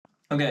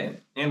Okay,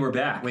 and we're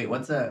back. Wait,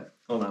 what's that?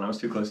 Hold on, I was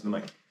too close to the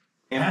mic.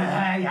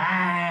 And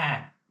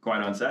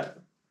quiet on set.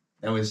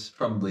 That was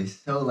probably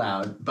so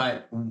loud,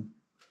 but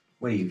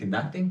what are you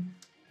conducting?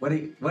 What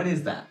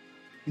is that?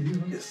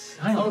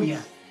 Oh,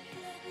 yeah.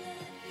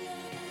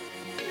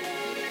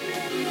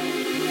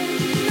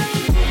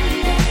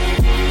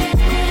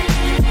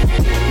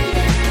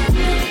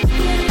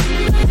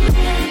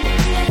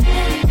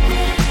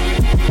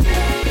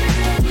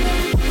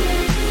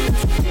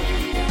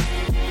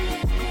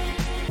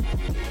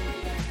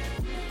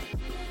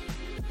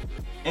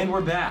 And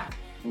we're back.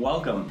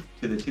 Welcome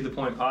to the To The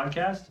Point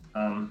podcast.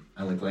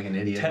 I look like an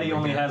idiot. Teddy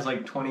only has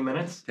like 20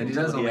 minutes. Teddy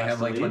does only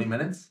have like 20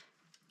 minutes.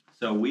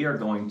 So we are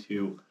going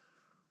to,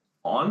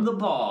 on the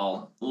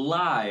ball,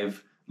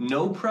 live,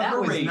 no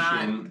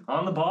preparation.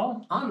 On the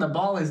ball? On the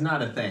ball is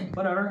not a thing.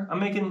 Whatever.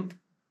 I'm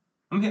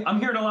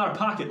hearing a lot of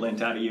pocket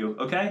lint out of you,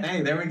 okay?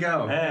 Hey, there we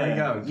go. Hey. There we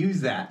go. Use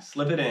that.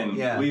 Slip it in.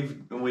 Yeah.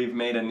 We've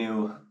made a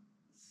new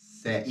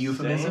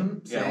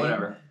euphemism? Yeah,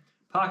 whatever.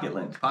 Pocket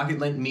lint. Pocket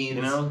lint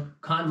means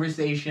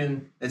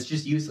conversation that's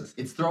just useless.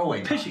 It's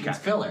throwaway. Pishy It's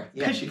filler.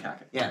 Yeah. Pishy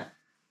caca. Yeah.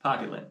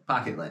 Pocket lint.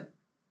 Pocket lint.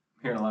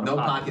 I'm hearing a lot of no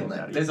pocket lint.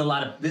 out of There's you. a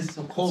lot of this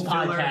whole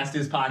podcast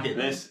is pocket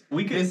lint.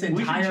 We should change the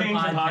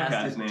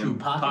podcast name to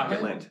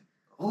Pocket Lint.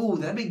 Oh,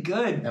 that'd be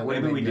good.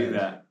 Maybe we do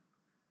that.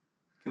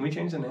 Can we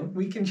change the name?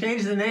 We can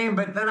change the name,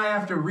 but then I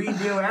have to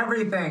redo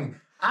everything.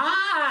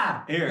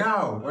 Here.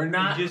 No, we're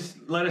not.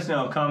 Just let us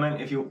know.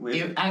 Comment if you.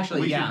 I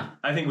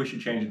think we should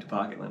change it to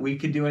Pocket Lint. We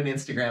could do an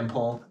Instagram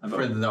poll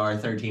for our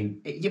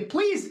 13.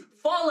 Please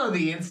follow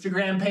the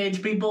Instagram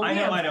page, people. I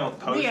know I don't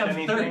post anything.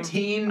 We have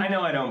 13. I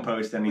know I don't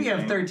post anything. We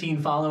have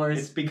 13 followers.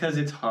 It's because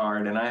it's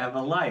hard and I have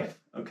a life.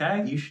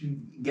 Okay. You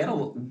should get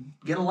a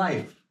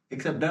life.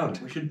 Except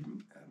don't.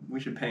 We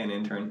should pay an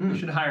intern. We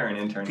should hire an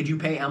intern. Could you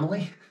pay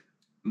Emily?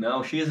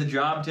 No, she has a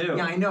job too.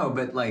 Yeah, I know,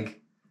 but like.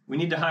 We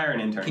need to hire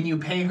an intern. Can you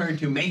pay her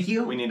to make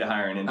you? We need to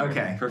hire an intern.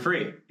 Okay. For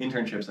free.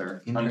 Internships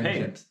are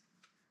unpaid.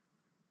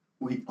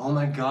 Oh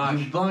my gosh.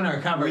 You've blown our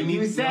cover.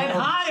 You said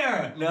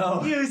hire!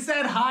 No. You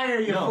said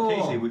hire, you fool.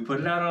 No, Casey, we put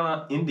it out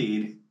on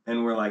Indeed,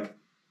 and we're like,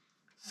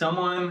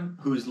 someone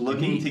who's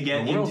looking to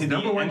get into the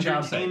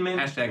entertainment...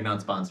 Hashtag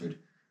not sponsored.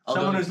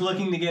 Someone who's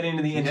looking to get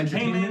into the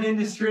entertainment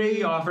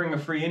industry, offering a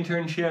free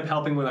internship,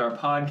 helping with our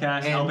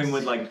podcast, helping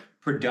with like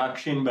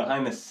production,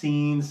 behind the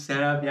scenes,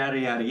 setup, yada,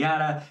 yada,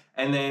 yada.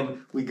 And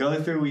then we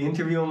go through, we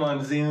interview them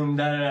on Zoom,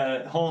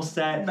 whole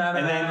set. And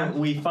then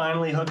we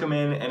finally hook them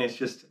in, and it's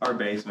just our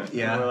basement.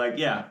 Yeah. And we're like,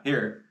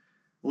 here,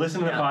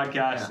 listen to the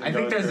podcast. Yeah. I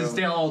think there's a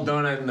stale old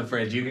donut in the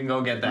fridge. You can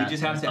go get that. We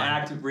just have to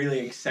act really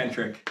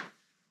eccentric.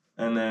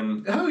 And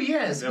then... Oh,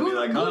 yes. They'll be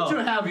like, good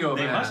to have you,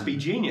 they man. must be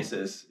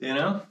geniuses, you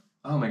know?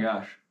 Oh, my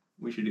gosh.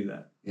 We should do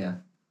that. Yeah.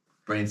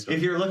 Brainstorm.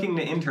 If you're looking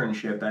to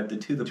internship at the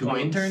To The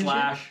Point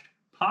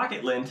 /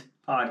 Pocket Lint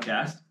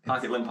podcast,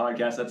 Pocket Lint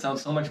podcast, that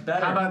sounds so much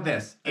better. How about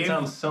this? That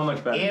sounds so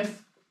much better.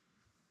 If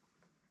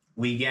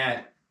I'm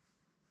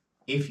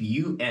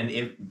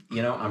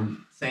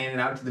saying it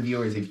out to the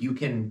viewers, if you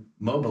can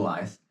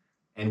mobilize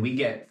and we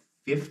get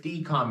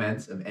 50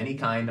 comments of any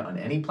kind on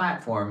any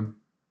platform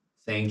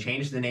saying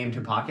change the name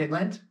to Pocket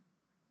Lint,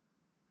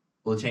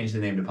 we'll change the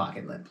name to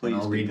Pocket Lint. Please,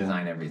 I'll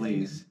redesign everything.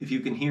 Please, if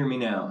you can hear me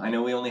now. I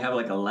know we only have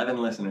like 11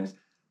 listeners,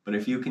 but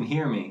if you can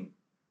hear me.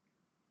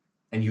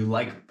 And you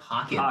like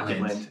Pocket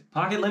Lint.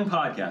 Pocket Lint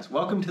podcast.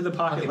 Welcome to the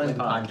Pocket Lint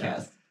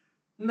podcast.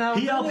 No,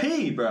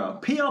 PLP, bro.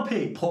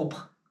 PLP. Pulp.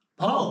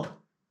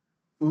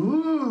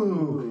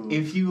 Ooh.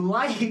 If you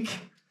like.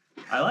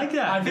 I like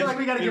that. I feel like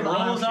we got to give it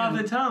rolls off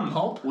the tongue.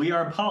 Pulp. We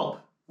are pulp.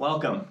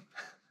 Welcome.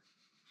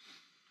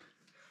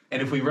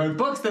 And if we wrote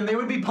books, then they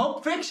would be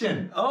Pulp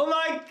Fiction. Oh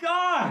my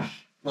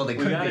gosh. Well, they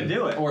could be. We gotta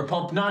do it. Or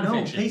Pulp Nonfiction.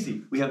 No,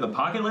 Casey, we have the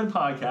Pocket Lint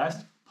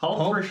podcast, Pulp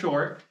for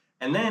short,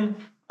 and then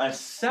a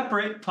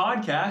separate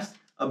podcast,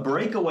 a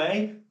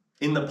breakaway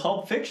in the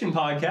Pulp Fiction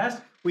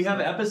podcast. We have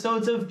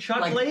episodes of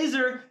Chuck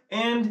Laser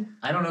and...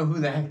 I don't know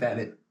who the heck that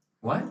is.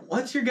 What?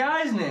 What's your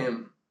guy's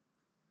name?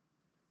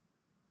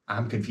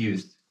 I'm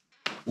confused.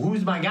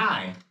 Who's my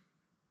guy?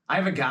 I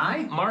have a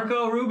guy?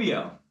 Marco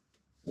Rubio.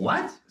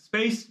 What?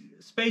 Space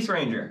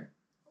Ranger.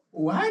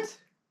 What?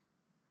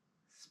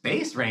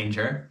 Space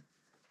Ranger?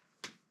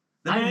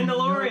 The Mandalorian. I have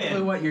no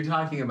clue what you're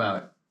talking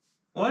about.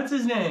 What's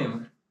his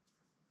name?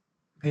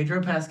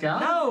 Pedro Pascal?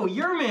 No,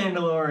 you're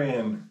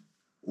Mandalorian.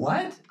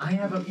 What? I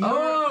have a...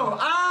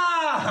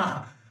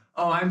 Oh,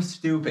 I'm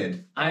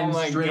stupid. I'm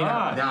straight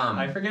up dumb.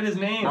 I forget his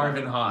name.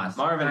 Marvin Haas.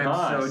 Marvin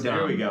Haas. So dumb.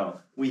 There we go.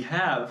 We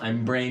have...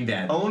 I'm brain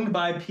dead. Owned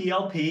by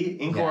PLP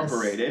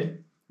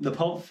Incorporated, the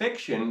Pulp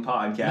Fiction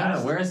podcast.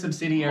 No, we're a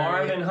subsidiary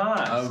Marvin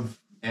Haas of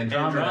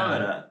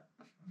Andromeda.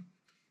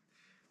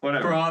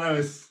 Whatever.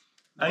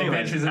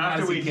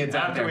 After we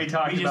talked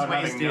about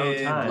having no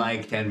time.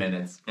 Like 10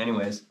 minutes.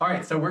 Anyways. All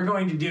right, so we're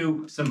going to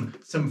do some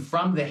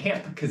from the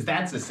hip, because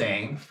that's a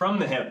saying. From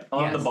the hip,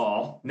 on the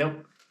ball.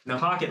 Nope. No.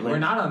 Pocket Lint. We're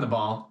not on the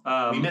ball.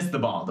 We missed the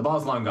ball. The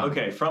ball's long gone.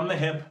 Okay, from the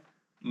hip,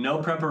 no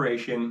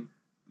preparation,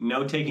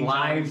 No taking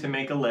time to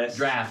make a list.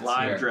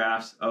 Live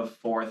drafts of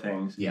 4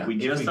 things. Yeah. We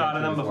just thought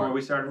of them before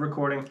we started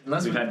recording.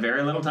 We've had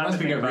very little time to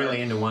think about it. Unless we get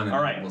really into one.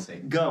 All right. We'll see.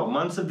 Go.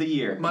 Months of the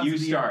year. You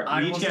start.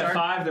 We each get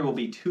 5. There will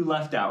be 2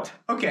 left out.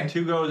 Okay.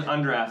 2 goes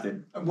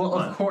undrafted. Well,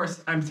 of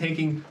course, I'm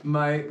taking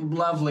my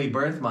lovely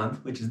birth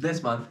month, which is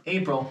this month,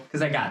 April,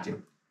 because I got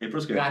to.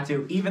 April's good. Got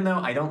to. Even though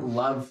I don't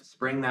love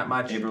spring that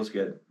much. April's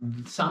good.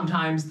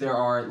 Sometimes there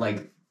are,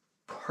 like,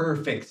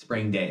 perfect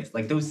spring days.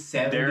 Like those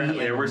 70.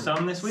 There were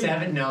some this week.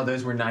 No,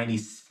 those were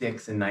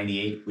 96 and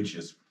 98, which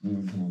is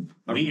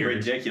weird.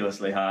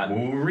 Ridiculously hot.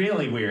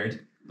 Really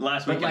weird.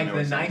 Last week, but like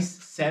the nice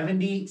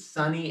 70,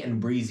 sunny, and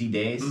breezy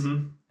days.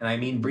 Mm-hmm. And I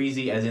mean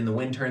breezy as in the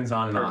wind turns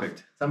on and off.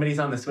 Somebody's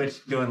on the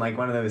switch doing like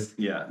one of those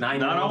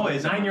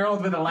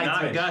 9-year-old with a light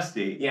switch. Not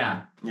gusty.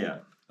 Yeah. Yeah.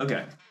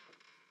 Okay.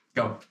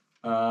 Go.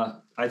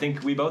 I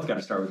think we both got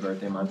to start with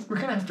birthday months. We're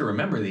going to have to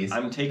remember these.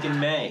 I'm taking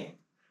May.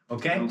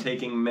 Okay. I'm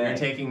taking May. You're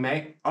taking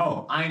May?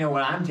 Oh, I know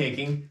what I'm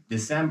taking.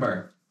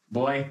 December.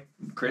 Boy.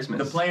 Christmas.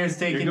 The players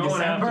taking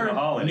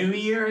December. New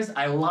Year's.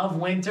 I love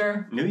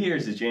winter. New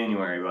Year's is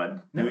January,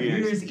 bud. New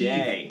Year's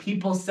Day. Eve.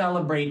 People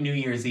celebrate New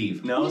Year's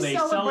Eve. No, they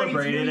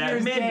celebrate it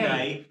at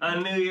midnight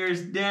on New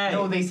Year's Day.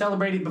 No, they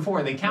celebrate it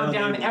before. They count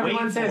down.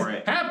 Everyone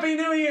says, Happy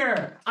New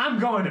Year. I'm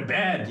going to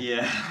bed.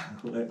 Yeah.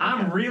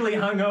 I'm really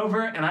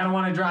hungover and I don't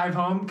want to drive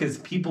home because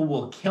people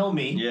will kill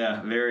me.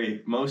 Yeah,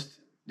 most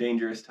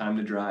dangerous time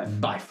to drive.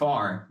 By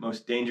far.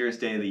 Most dangerous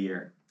day of the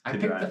year.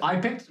 I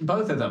picked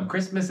both of them.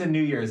 Christmas and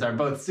New Year's are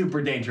both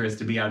super dangerous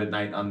to be out at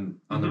night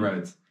on the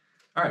roads.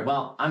 All right,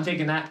 well, I'm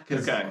taking that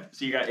because. Okay,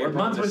 so you got April. What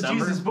month was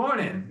Jesus born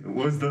in? It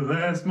was the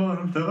last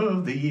month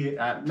of the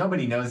year.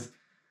 Nobody knows.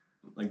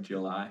 Like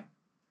July.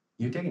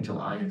 You're taking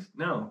July? August.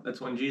 No, that's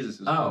when Jesus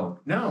was born. Oh,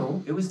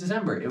 no, it was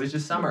December. It was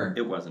just summer.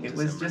 It wasn't. It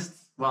was just.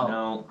 Well,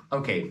 no.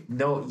 Okay,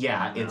 no,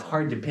 yeah, it's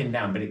hard to pin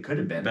down, but it could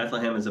have been.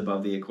 Bethlehem is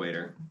above the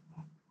equator.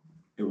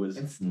 It was.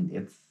 It's.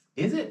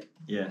 Is it?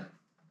 Yeah.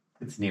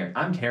 It's near.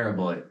 I'm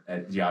terrible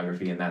at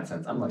geography in that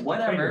sense. I'm like,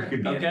 whatever.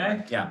 Could be okay.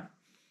 Anywhere. Yeah.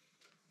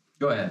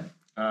 Go ahead.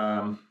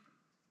 I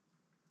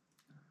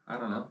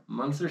don't know.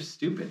 Months are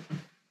stupid.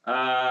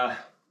 Just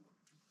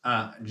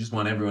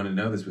want everyone to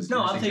know this was.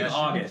 No, I'll take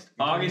August.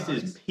 August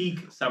is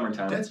peak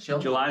summertime. That's chill.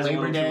 July's a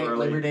little too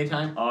early. Labor Day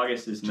time.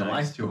 August is nice.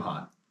 July's too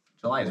hot.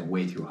 July is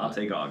way too hot. I'll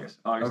take August.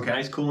 August,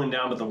 nice cooling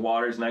down, but the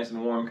water's nice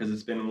and warm because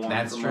it's been warm.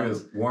 That's for true.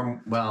 Months.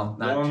 Warm. Well,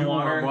 not warm too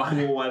water, warm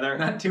water. Cool weather.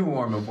 Not too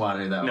warm of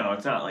water though. No,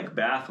 it's not like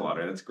bath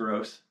water. That's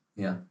gross.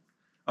 Yeah.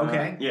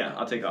 Okay. Yeah,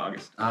 I'll take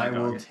August. I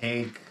will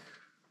take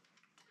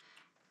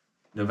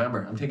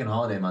November. I'm taking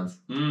holiday months.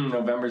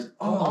 November's.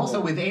 Oh,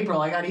 also with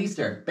April, I got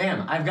Easter.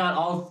 Bam! I've got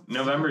all.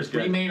 November's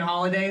three good. main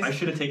holidays. I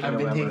should have taken. I've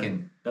November. been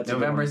taken. That's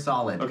November's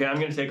solid. Okay, I'm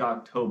gonna take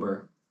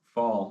October.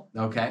 Fall.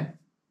 Okay.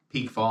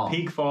 Peak fall.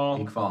 Peak fall.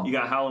 Peak fall. You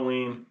got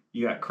Halloween.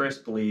 You got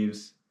crisp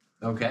leaves.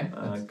 Okay.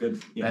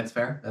 Good. Yeah. That's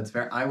fair. That's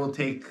fair. I will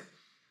take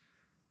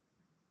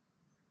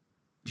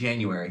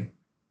January.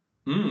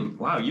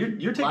 Wow, you're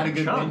taking a lot of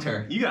good chunk.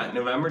 winter. You got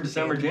November,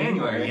 December,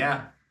 January.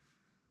 Yeah.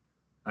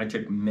 I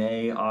took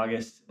May,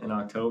 August, and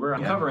October.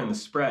 I'm covering the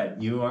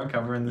spread. You are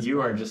covering the spread. You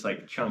are just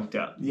like chunked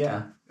up.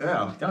 Yeah.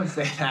 Oh, don't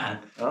say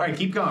that. All right,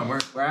 keep going. We're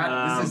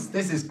at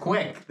this is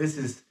quick. This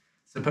is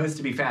supposed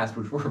to be fast,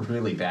 which we're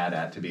really bad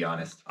at, to be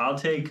honest. I'll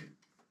take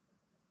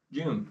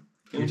June.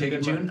 You're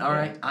taking June? All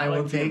right. I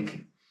will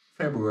take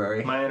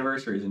February. My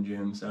anniversary is in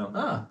June, so.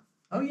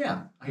 Oh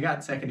yeah. I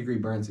got second-degree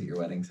burns at your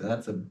wedding, so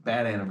that's a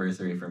bad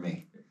anniversary for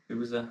me. It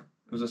was a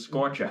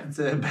scorcher. It's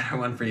a better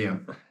one for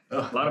you.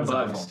 Ugh, a lot of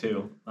bugs awful.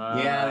 Too.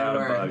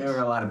 There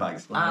were a lot of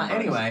bugs.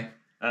 Anyway,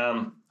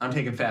 I'm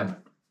taking Feb.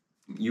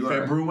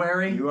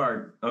 February. You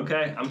are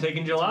okay. I'm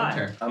taking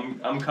July.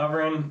 I'm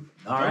covering.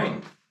 All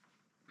right.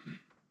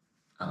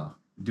 Oh,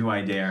 do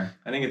I dare?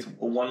 I think it's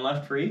one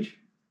left for each.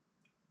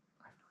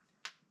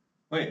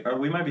 Wait,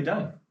 we might be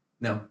done.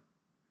 No,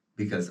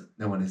 because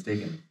no one has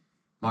taken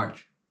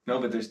March. No,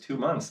 but there's 2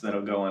 months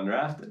that'll go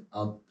undrafted.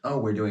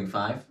 We're doing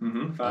 5?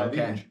 5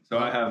 each. So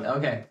I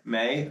have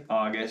May,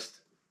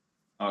 August,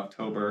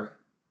 October,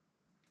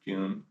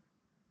 June.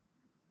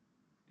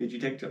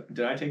 Did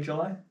I take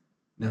July?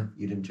 No,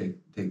 you didn't take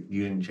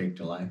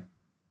July.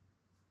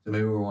 So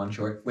maybe we're one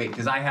short. Wait,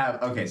 because I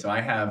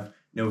have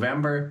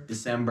November,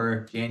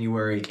 December,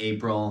 January,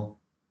 April.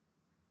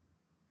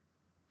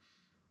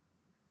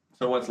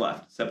 So what's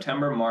left?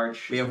 September,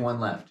 March. We have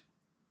one left.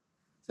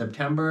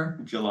 September,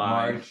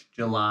 July. March,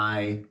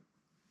 July.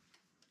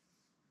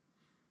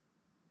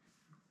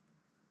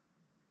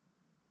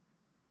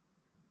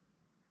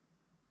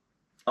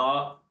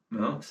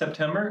 No,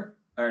 September?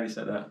 I already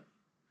said that.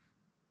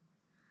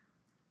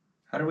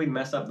 How did we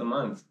mess up the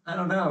months? I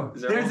don't know.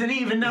 There's an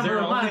even number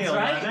of months,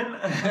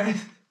 right?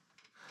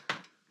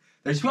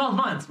 There's 12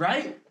 months,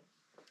 right?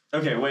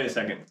 Okay, wait a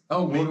second.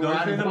 Oh, we'll go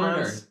through the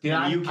months. You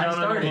count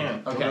on your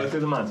hand. Okay. We'll go through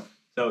the months.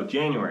 So,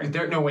 January.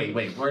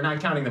 Wait. We're not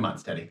counting the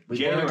months, Teddy.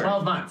 There are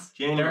 12 months.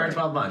 January. There are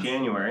 12 months.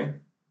 January.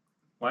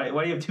 Why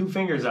do you have 2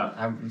 fingers up?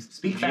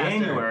 Speak faster.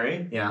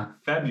 January. Yeah.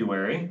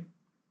 February.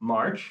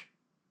 March.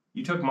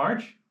 You took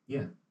March?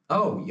 Yeah.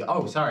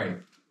 Oh, sorry.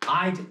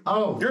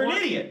 You're an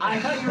idiot. I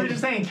thought you were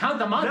just saying count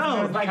the months. No,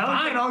 I was like,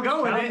 fine, I'll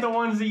go with count it. the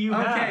ones that you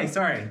have. Okay,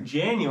 sorry.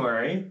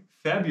 January,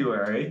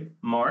 February,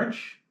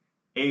 March,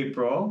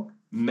 April,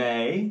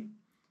 May,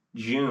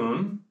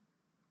 June,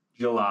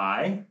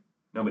 July.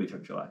 Nobody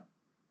took July.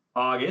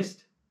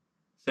 August,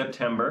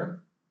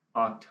 September,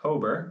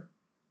 October,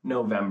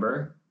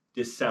 November,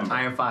 December.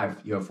 I have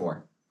 5. You have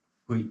 4.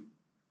 I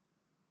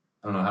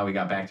don't know how we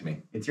got back to me.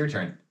 It's your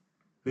turn.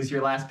 Who's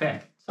your last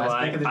pick? So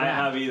Last pick of the I draft.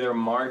 have either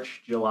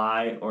March,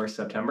 July, or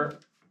September.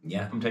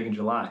 Yeah. I'm taking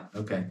July.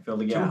 Okay. Fill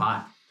the Too gap.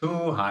 hot.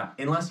 Too hot.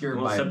 Unless you're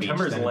Well, by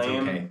September's a beach, then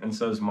lame, it's okay. and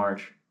so is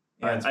March.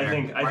 Yeah, that's I fair.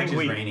 think March is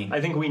we rainy. I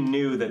think we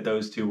knew that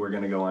those two were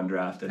going to go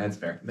undrafted. That's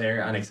fair.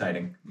 They're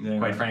unexciting. They're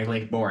Quite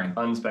frankly, boring.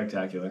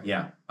 unspectacular.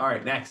 Yeah. All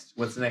right, next.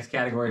 What's the next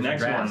category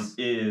Next for one drafts?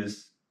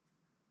 is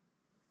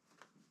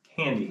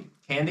candy.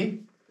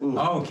 Candy? Ooh.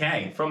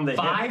 Okay. From the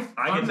 5? hip.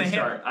 I get to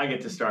start. I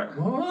get to start.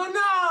 Oh,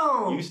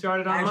 no! You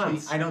started on Actually,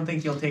 months. I don't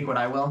think you'll take what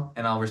I will,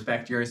 and I'll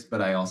respect yours,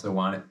 but I also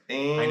want it.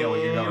 And I know what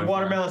you're going for.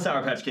 Watermelon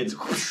Sour Patch Kids.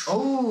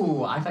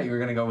 Oh, I thought you were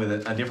going to go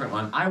with a different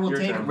one. I will Your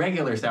take turn.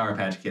 regular Sour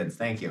Patch Kids.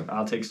 Thank you.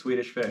 I'll take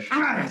Swedish Fish.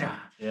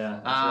 Ah! Yeah,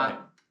 that's right.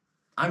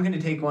 I'm going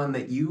to take one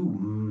that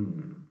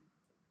you...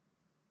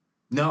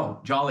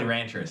 No, Jolly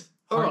Ranchers.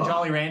 Hard Oh.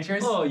 Jolly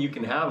Ranchers? Oh, you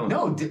can have them.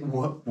 No,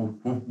 what?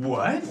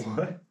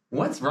 What?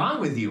 What's wrong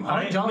with you?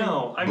 Hard Jolly...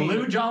 no, I mean-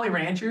 Blue Jolly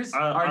Ranchers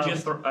are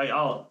just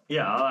I'll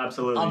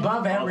absolutely.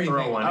 above everything.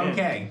 I'll throw one in,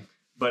 Okay.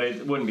 but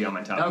it wouldn't be on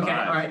my top Okay,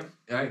 five.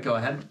 all right, go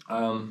ahead.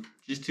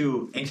 Just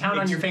to And count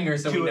on your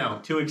fingers so we know.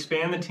 To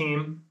expand the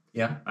team,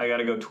 Yeah. I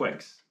gotta go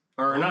Twix.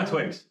 Or not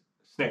Twix.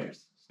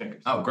 Snickers.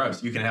 Oh,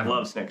 gross. You can have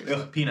Love Snickers.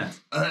 Ugh, peanuts.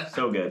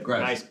 So good.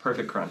 Gross. Nice,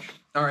 perfect crunch.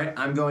 All right,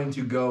 I'm going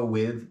to go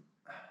with...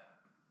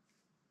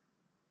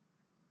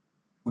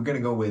 We're going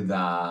to go with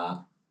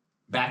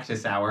Back to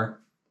Sour.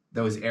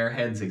 Those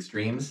Airheads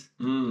Extremes.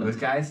 Those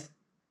guys.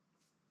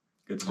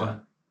 Good stuff.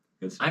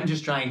 Good stuff. I'm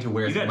just trying to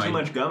wear You through got my... too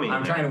much gummy.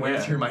 I'm in trying to there.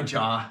 wear through my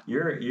jaw.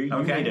 You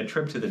Okay. need a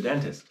trip to the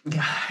dentist.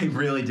 I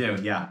really do,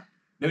 yeah.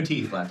 No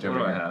teeth left What over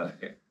do I here. have?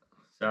 Okay.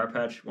 Sour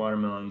Patch,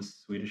 watermelons,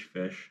 Swedish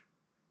Fish,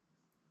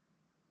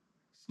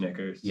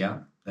 Snickers. Yeah,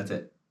 that's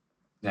it.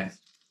 Next.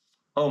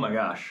 Oh my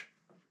gosh.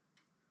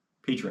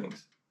 Peach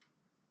rings.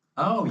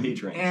 Oh,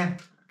 Peach rings. Eh,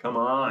 Come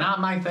on.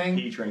 not my thing.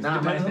 Peach rings.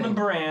 Not my Depends on the thing.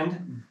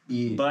 brand,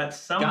 Yeah. but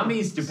some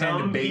Gummies depend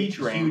some a big, peach huge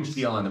rings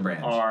deal on the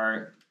brand.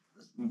 are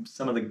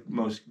some of the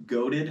most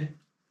goated.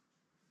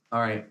 All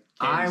right,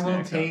 candy I will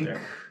snacks out take...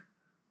 there.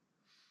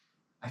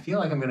 I feel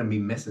like I'm going to be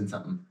missing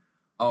something.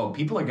 Oh,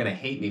 people are going to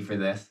hate me for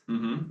this.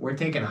 Mm-hmm. We're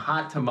taking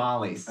hot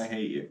tamales. I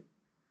hate you.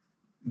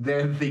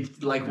 They're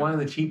one of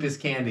the cheapest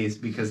candies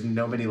because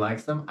nobody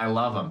likes them. I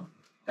love them.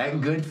 That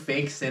good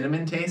fake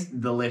cinnamon taste,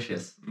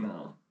 delicious.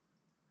 No.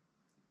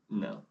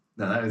 No,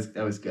 that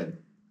was good.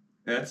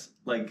 That's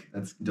like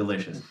That's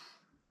delicious.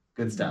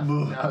 Good stuff.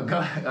 Ugh.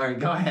 Oh, all right,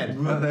 go ahead.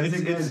 Oh, those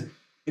are good.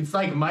 It's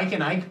like Mike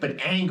and Ike, but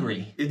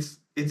angry. it's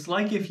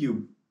like if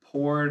you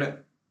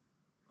poured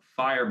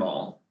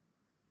Fireball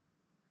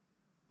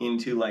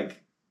into like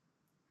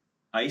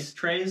ice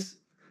trays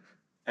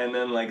and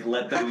then like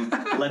let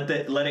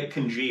it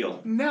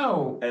congeal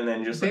No, and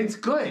then just like, it's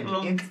good.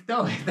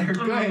 They're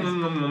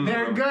good.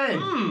 They're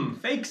good.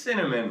 Fake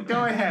cinnamon.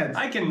 Go ahead.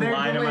 I can They're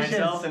lie delicious. to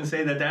myself and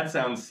say that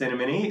sounds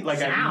cinnamony. Like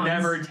I've Sounds.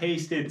 never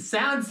tasted.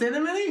 Sound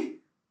cinnamony?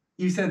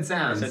 You said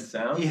sounds. I said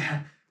sounds?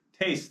 Yeah.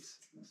 Tastes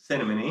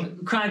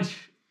cinnamony.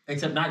 Crunch,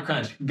 except not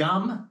crunch.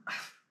 Gum.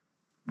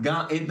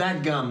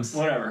 That gums.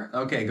 Whatever.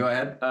 Okay, go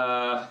ahead.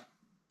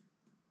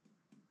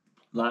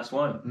 Last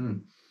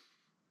one.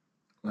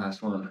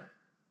 Last one.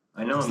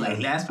 I know. It's like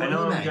last one I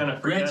know of the I'm night. gonna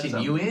forget Gretchen,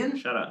 something. you in?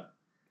 Shut up.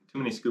 Too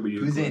many Scooby Doo.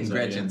 Who's in,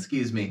 Gretchen?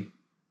 Excuse me.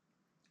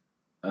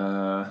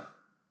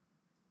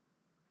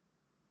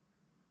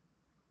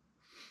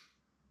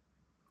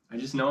 I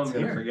just know I'm It's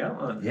gonna here. forget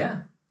one.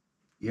 Yeah.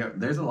 Yeah.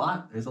 There's a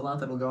lot. There's a lot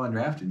that'll go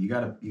undrafted. You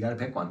gotta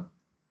pick one.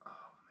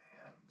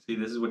 See,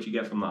 this is what you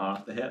get from the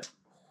off the hip.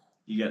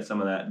 You get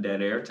some of that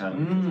dead air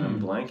time because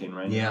I'm blanking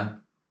right now. Yeah.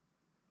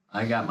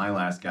 I got my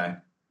last guy.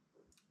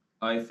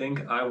 I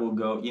think I will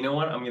go. You know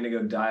what? I'm gonna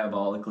go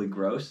diabolically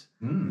gross.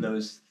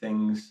 Those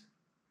things.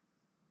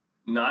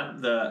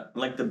 Not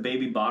the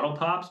baby bottle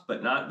pops,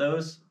 but not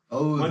those.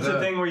 Oh, What's the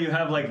thing where you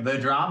have like the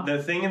drop?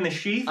 the thing in the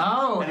sheath?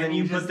 Oh, and then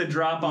you put the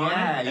drop on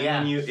Yeah, it, and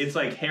yeah. then it's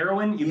like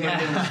heroin. You put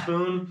it in the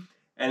spoon,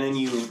 and then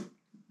you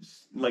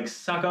like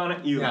suck on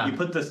it. You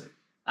put this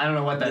I don't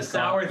know what that's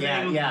sour called.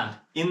 thing Yeah.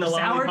 in the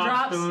Sour lollipop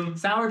drops. spoon.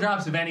 Sour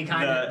drops of any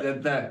kind.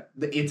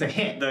 It's a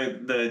hit.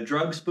 The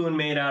drug spoon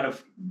made out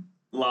of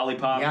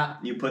lollipop. Yeah.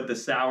 You put the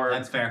sour.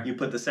 That's fair. You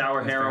put the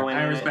sour That's heroin.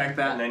 fair. I in respect it,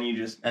 that. And then you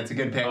just. That's a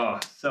good pick. Oh,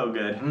 so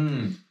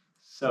good.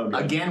 So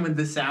good. Again with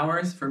the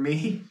sours for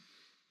me,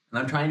 and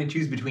I'm trying to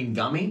choose between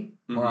gummy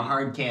or a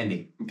hard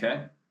candy.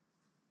 Okay.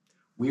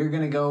 We are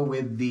gonna go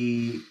with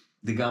the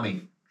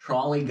gummy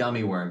trolley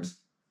gummy worms.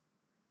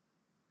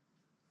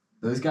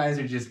 Those guys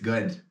are just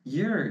good.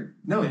 You're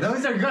No, missing.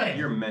 those are good.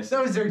 You're missing.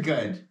 Those are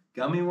good.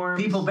 Gummy worms?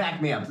 People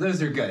back me up.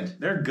 Those are good.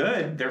 They're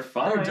good. They're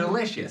fine. They're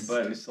delicious.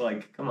 But it's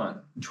like, come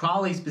on.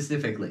 Trolley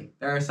specifically.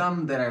 There are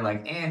some that are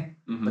like,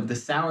 but the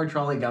sour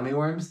trolley gummy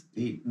worms,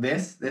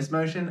 this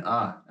motion,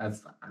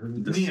 that's...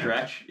 The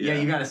stretch? Yeah,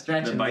 you got to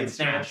stretch the and bite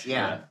snap. stretch?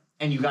 Yeah.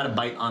 And you got to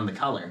bite on the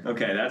color.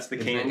 Okay, that's the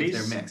candies.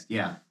 If they're mixed,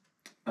 yeah.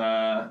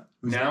 Now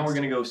next? we're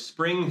going to go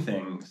spring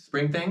things.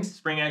 Spring things?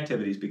 Spring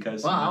activities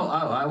because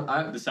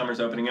Well, the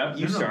summer's opening up.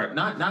 You no, start.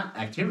 Not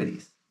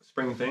activities.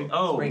 Spring thing.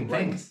 Oh, spring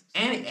things.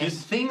 And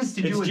things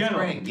to do with general.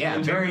 spring. Yeah,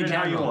 Interpret very it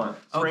general. how you want.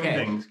 Spring okay.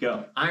 things,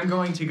 go. I'm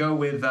going to go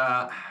with,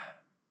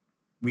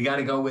 we got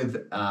to go with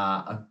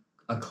a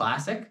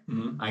classic.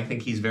 Mm-hmm. I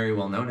think he's very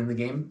well known in the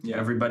game. Yeah.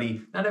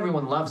 Not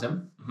everyone loves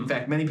him. Mm-hmm. In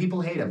fact, many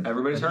people hate him.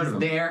 Everybody's heard of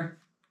him. He's there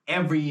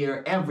every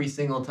year, every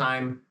single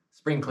time,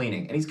 spring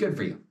cleaning. And he's good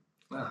for you.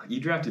 Wow, you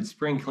drafted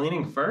spring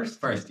cleaning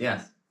first? First,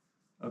 yes.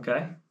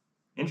 Okay.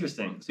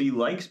 Interesting. So you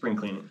like spring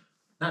cleaning?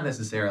 Not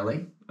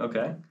necessarily.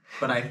 Okay.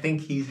 But I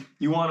think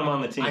You want him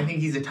on the team? I think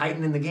he's a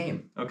titan in the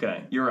game.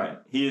 Okay, you're right.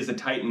 He is a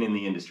titan in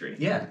the industry.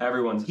 Yeah.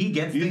 He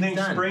gets You things think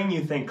done. spring,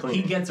 you think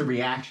cleaning. He gets a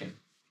reaction.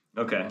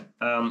 Okay.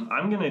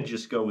 I'm going to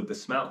just go with the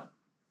smell.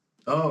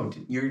 Oh,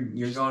 you're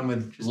going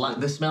with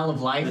the smell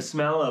of life? The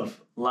smell of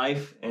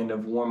life and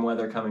of warm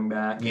weather coming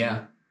back.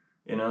 Yeah.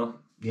 You know?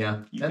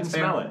 Yeah. You That's can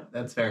fair. smell it.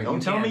 That's fair. Don't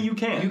tell me you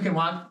can't. You can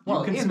walk.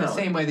 Well, can in the smell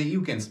same it. way that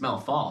you can smell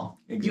fall.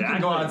 Exactly. You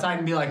can go outside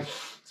and be like,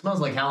 smells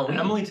like Halloween.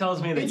 Emily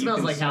tells me that It you smells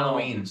can like smell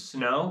Halloween.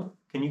 snow.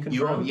 Can you You,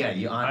 confirm? you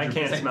 100%. I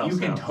can't smell You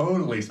snow. can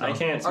totally smell. I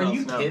can't smell Are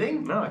you snow.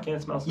 kidding? No, I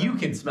can't smell snow. You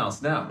can smell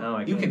snow. No,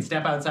 I You can't. can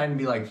step outside and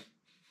be like,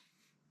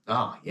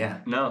 oh, yeah.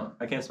 No,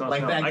 I can't smell Like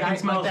snow. that I guy, can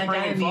smell like that spring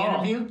guy in and the fall.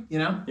 interview, you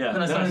know? Yeah.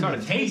 Then I Then I started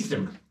started to taste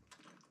him.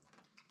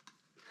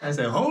 I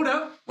said, hold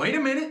up, wait a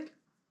minute.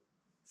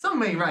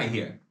 Something ain't right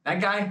here. That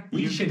guy,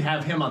 we should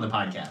have him on the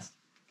podcast.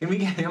 Can we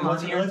get him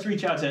on here? Let's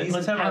reach out to. He's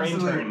Let's have our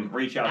intern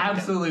reach out.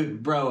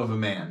 Absolute bro of a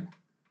man.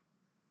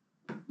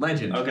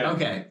 Legend. To him. Okay.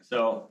 Okay.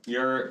 So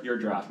your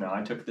draft now.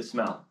 I took the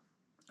smell.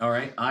 All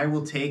right. I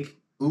will take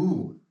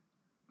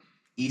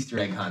Easter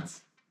egg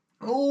hunts.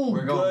 Oh,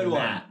 We're going good with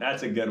one. that.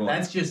 That's a good one.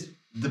 That's just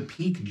the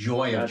peak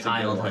joy That's of a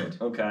good one. childhood.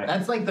 Okay.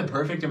 That's like the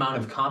perfect amount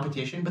of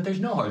competition, but there's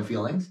no hard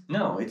feelings.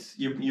 No, it's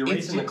you're It's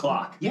racing the just-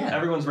 clock. yeah.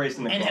 Everyone's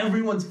racing the And clock.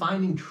 everyone's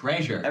finding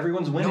treasure.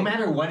 Everyone's winning. No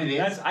matter what it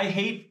is. I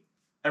hate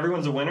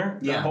everyone's a winner.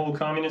 Yeah. The whole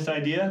communist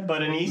idea.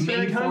 But in Easter egg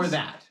Made for hunts,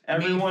 that.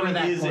 everyone Made for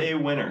that is point. a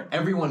winner.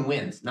 Everyone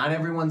wins. Not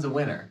everyone's a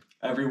winner.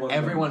 Everyone wins.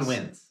 Everyone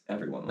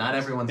wins. Not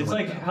everyone's a It's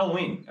winner. like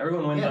Halloween.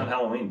 Everyone wins Yeah. on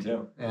Halloween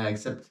too. Yeah,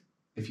 except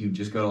if you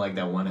just go to like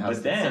that one house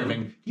But that's then-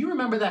 serving. Do you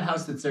remember that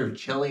house that served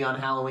chili on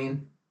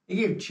Halloween? They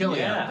gave chili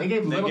Yeah. out. They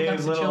gave little cups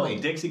of little chili.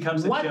 Dixie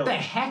cups of What chili. the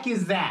heck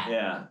is that?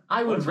 Yeah.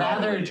 I would What's wrong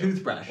rather a with you?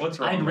 toothbrush. What's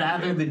wrong I'd with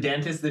rather you? the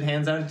dentist that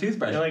hands out a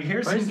toothbrush. You're like,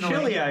 here's some Personally,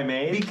 chili I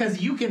made. Because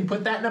you can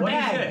put that in a What is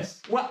bag.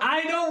 this? Well,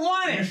 I don't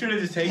want You it. should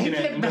have just taken Take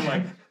it it and been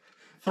back. like,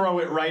 throw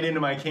it right into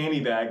my candy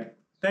bag.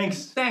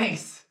 Thanks.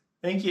 Thanks.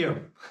 Thank you.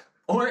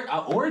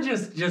 Or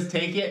just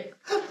take it,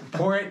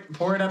 pour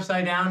it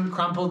upside down,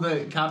 crumple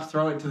the cup,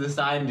 throw it to the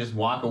side, and just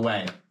walk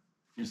away.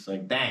 Just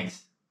like,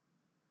 Thanks.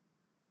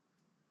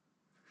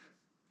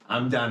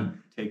 I'm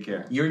done. take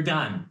care. You're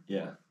done.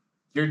 Yeah.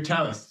 You're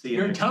toast. See you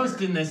You're next toast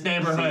year. in this See you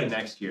neighborhood.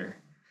 next year.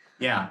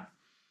 Yeah.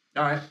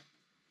 All right.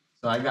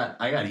 So I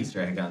got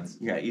Easter egg hunts.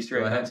 You got Easter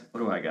Go egg ahead. hunts?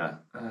 What do I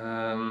got?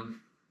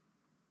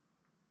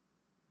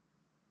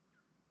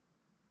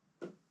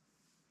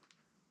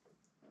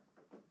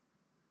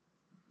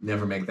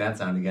 Never make that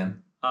sound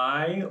again.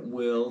 I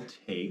will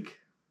take.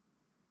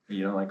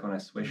 You don't like when I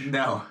swish?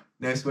 No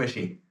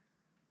swishy.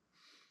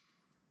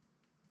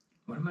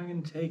 What am I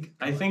going to take?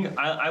 I think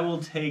I will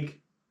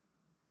take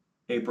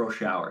April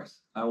showers.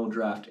 I will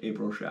draft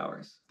April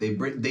showers. They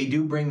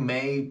do bring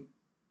May.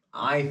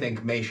 I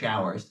think May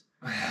showers.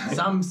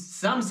 Some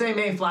say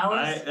May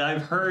flowers.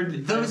 I've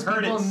heard Those I've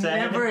heard people it said,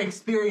 never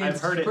experience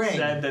I've heard spring. it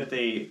said that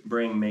they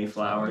bring May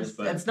flowers,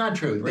 but That's not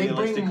true. They bring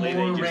realistically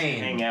more they just rain.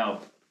 hang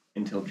out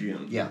until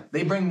June. Yeah,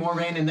 they bring more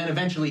rain and then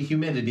eventually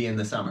humidity in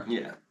the summer.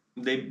 Yeah.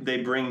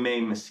 They bring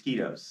May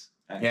mosquitoes.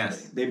 Actually.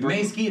 Yes. They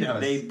bring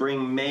Mosquitoes. They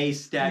bring May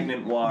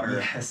stagnant water,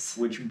 Yes.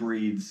 which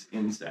breeds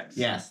insects.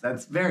 Yes,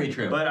 that's very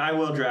true. But I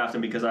will draft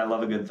them because I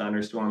love a good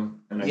thunderstorm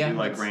and I Yeah, do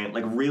like that's- rain,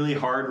 like really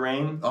hard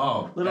rain.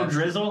 oh, Little that's-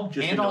 drizzle,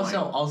 just and annoying.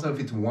 also if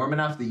it's warm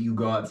enough that you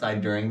go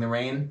outside during the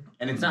rain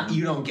and it's not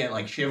you don't get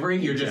like shivery,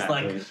 you're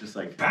Exactly. just it's just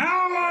like like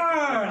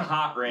power.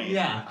 hot rain.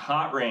 Yeah.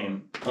 Hot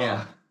rain.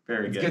 Yeah.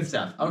 Very It's good. good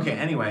stuff. Okay,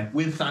 anyway,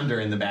 with thunder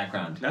in the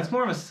background. That's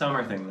more of a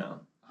summer thing though.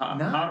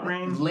 Hot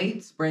rain.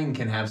 Late spring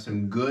can have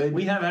some good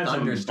We have had some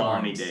balmy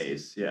thunderstorms.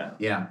 days. Yeah.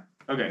 Yeah.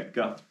 Okay,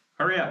 go.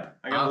 Hurry up.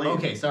 I gotta leave.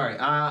 Okay, sorry.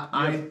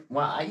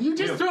 You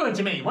just You- threw it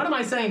to me. What am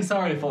I saying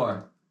sorry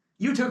for?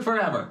 You took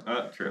forever.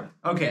 True.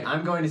 Okay,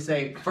 I'm going to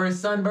say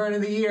first sunburn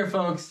of the year,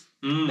 folks.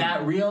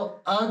 That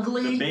real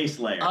ugly, The base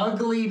layer.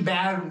 ugly,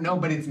 bad. No,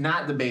 but it's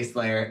not the base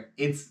layer.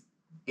 It's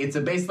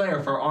a base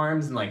layer for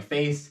arms and like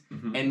face,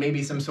 and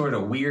maybe some sort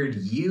of weird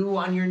U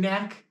on your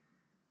neck,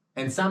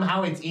 and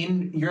somehow it's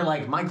in. You're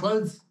like, my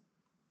clothes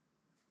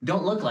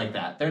don't look like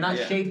that. They're not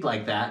Yeah. shaped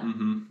like that.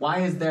 Mm-hmm. Why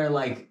is there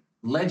like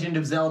Legend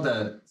of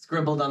Zelda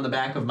scribbled on the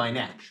back of my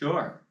neck.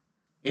 Sure.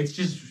 It's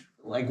just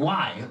like,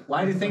 why?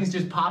 Why do things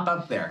just pop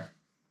up there?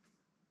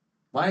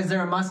 Why is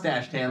there a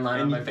mustache tan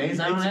line on my face?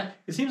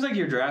 It seems like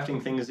you're drafting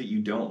things that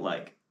you don't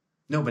like.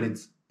 No, but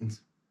it's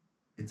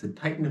a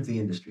titan of the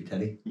industry,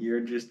 Teddy.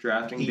 You're just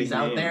drafting big names. He's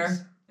out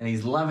there and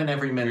he's loving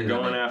every minute. You're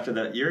going of it. after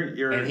the.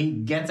 You're and he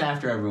gets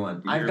after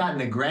everyone. I've got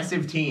an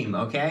aggressive team.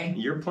 Okay.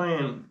 You're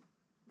playing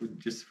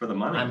just for the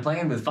money. I'm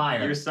playing with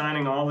fire. You're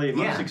signing all the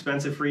most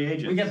expensive free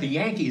agents. We got the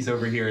Yankees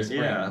over here.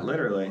 Yeah,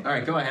 literally. All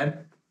right, go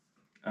ahead.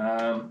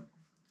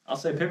 I'll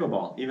say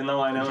pickleball, even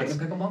though I know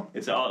pickleball?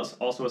 It's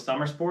also a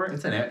summer sport.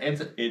 It's an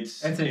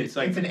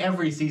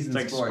every season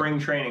sport. It's like spring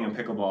training in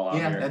pickleball out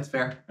here. Yeah, that's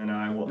fair. And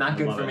I will. Not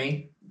good for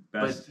me,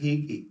 Best. but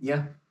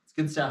it's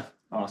good stuff.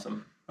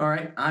 Awesome. All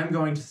right, I'm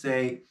going to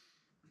say,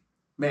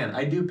 man,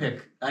 I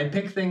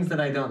pick things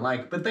that I don't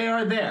like, but they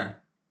are there.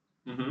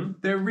 Mm-hmm.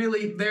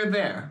 They're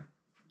there.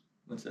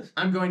 What's this?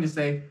 I'm going to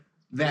say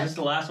that. Is this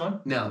the last one?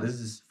 No, this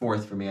is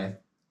fourth for me,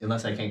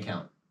 unless I can't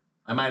count.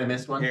 I might have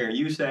missed one. Here,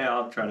 you say.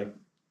 I'll try to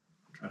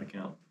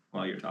count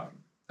while you're talking.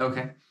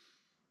 Okay.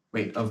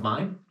 Wait, of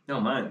mine? No,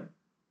 mine.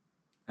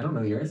 I don't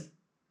know yours.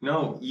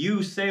 No,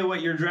 you say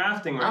what you're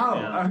drafting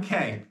now. Oh,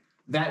 okay.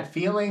 That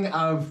feeling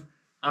of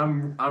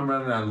I'm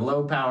running on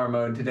low power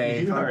mode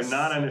today. You are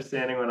not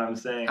understanding what I'm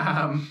saying.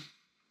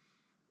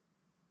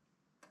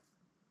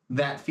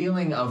 That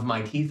feeling of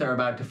my teeth are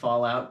about to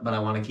fall out, but I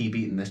want to keep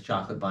eating this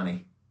chocolate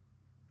bunny.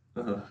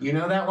 Ugh. You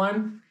know that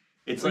one?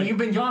 It's like you've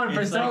been going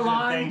for so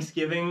long.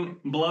 Thanksgiving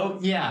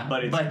bloat. Yeah,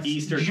 but it's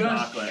Easter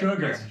just chocolate.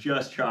 Sugar. It's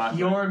just chocolate.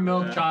 Pure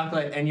milk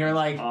chocolate, and you're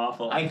like,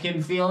 awful. I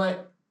can feel it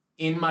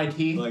in my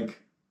teeth. Like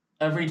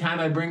every time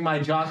I bring my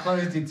jaw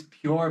closed, it's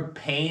pure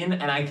pain,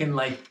 and I can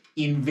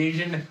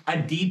envision a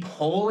deep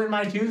hole in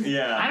my tooth.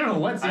 Yeah. I don't know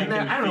what's in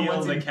there. I don't know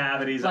what's the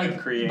cavities I've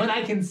created. But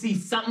I can see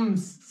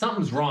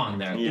something's wrong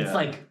there. Yeah.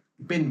 It's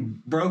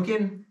been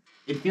broken.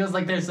 It feels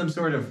like there's some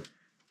sort of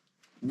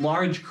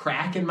large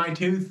crack in my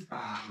tooth.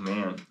 Oh,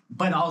 man.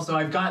 But also,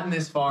 I've gotten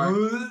this far.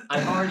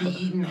 I've already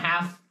eaten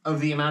half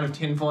of the amount of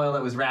tinfoil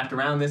that was wrapped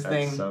around this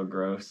thing. That's so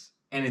gross.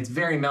 And it's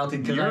very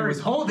melted because I was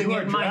holding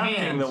it in my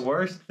hand. The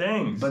worst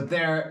things.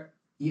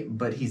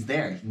 But he's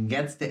there. He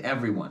gets to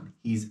everyone.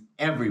 He's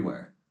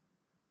everywhere.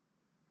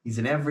 He's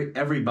in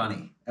every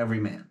bunny, every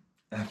man.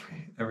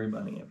 Every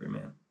bunny, every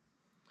man.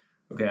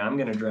 Okay, I'm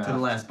gonna draft. To the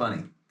last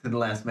bunny. To the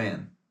last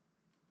man.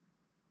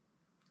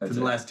 That's to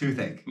the last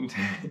toothache.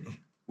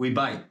 We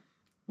bite.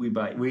 We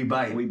bite. We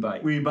bite. We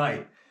bite. We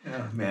bite.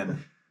 Oh,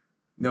 man.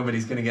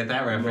 Nobody's going to get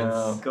that reference.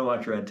 No, go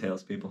watch Red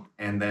Tails, people.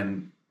 And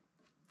then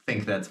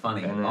think that's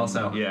funny. And then,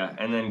 also. Yeah,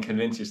 and then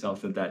convince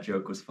yourself that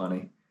joke was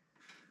funny.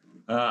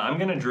 I'm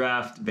going to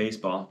draft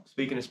baseball.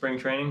 Speaking of spring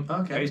training,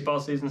 okay.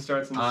 Baseball season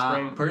starts in the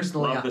spring.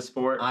 Personally, love the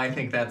sport. I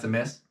think that's a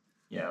miss.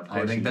 Yeah, of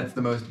course. I think that's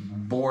the most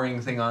boring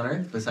thing on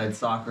earth besides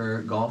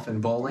soccer, golf,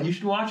 and bowling. You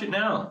should watch it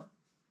now.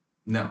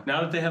 No.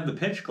 Now that they have the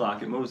pitch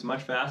clock, it moves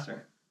much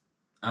faster.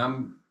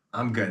 I'm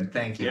good,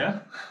 thank you. Yeah?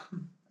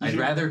 I'd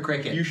rather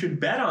cricket. You should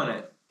bet on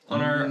it.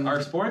 On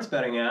our sports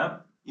betting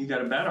app, you got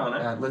to bet on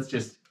it. Let's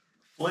just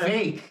Flip.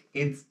 fake.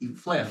 It's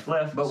Fliff.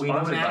 But we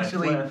don't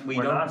actually, we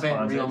don't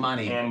bet real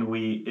money. And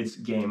it's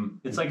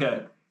game. It's like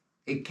a...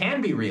 It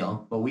can be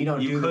real, but we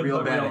don't do the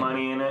real betting. You could put real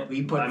money in it.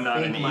 We put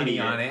fake money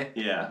on it.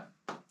 Yeah.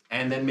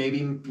 And then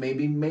maybe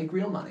make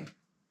real money.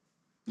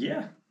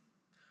 Yeah.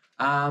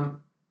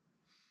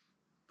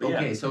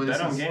 Okay, so this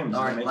bet on is... games.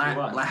 All right,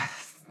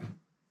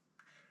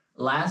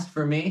 last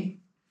for me...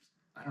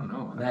 I don't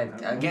know.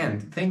 Again,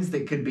 things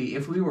that could be,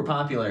 if we were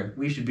popular,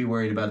 we should be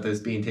worried about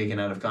this being taken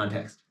out of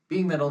context.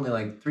 Being that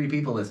only 3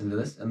 people listen to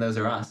this, and those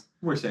are us.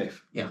 We're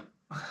safe. Yeah.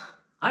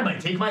 I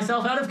might take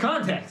myself out of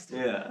context.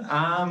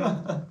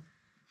 Yeah.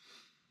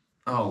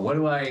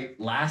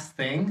 Last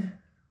thing?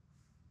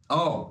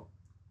 Oh,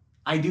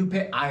 I do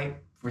pick,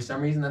 for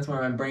some reason, that's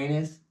where my brain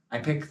is. I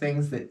pick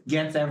things that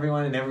gets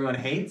everyone and everyone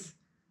hates.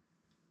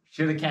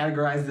 Should have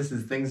categorized this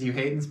as things you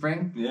hate in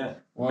spring. Yeah.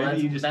 Well,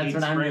 maybe that's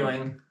what I'm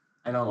doing.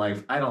 I don't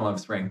love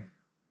spring.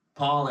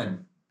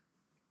 Pollen.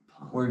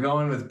 We're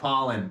going with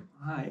pollen.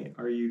 Why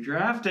are you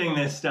drafting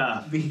this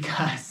stuff?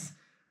 Because,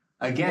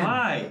 again,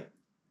 why?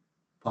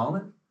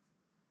 Pollen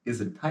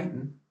is a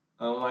titan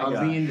of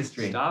the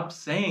industry. Stop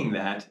saying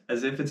that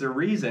as if it's a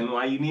reason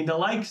why you need to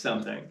like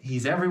something.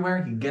 He's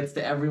everywhere. He gets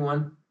to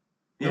everyone.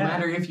 No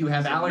matter if you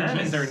have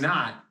allergies or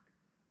not.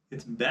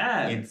 It's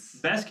bad.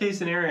 Best case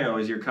scenario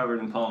is you're covered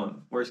in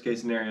pollen. Worst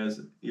case scenario is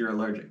you're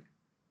allergic.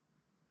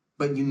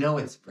 But you know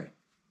it's spring.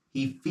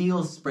 He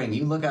feels spring.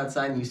 You look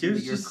outside and you see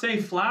that just say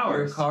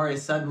flowers. Your car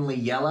is suddenly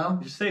yellow.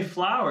 Just say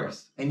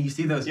flowers. And you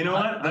see those... You know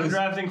what? I'm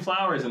drafting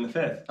flowers in the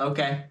 5th.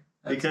 Okay.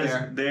 Because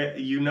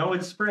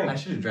it's spring. I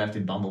should have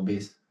drafted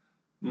bumblebees.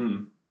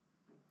 Hmm.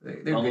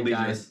 They're good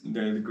guys.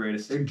 They're the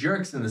greatest. They're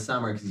jerks in the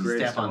summer because you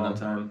step on them.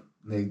 Time.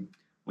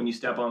 When you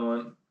step on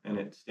one and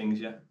it stings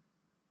you.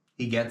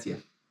 He gets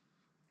you.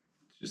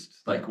 It's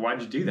just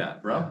why'd you do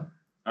that, bro? Yeah.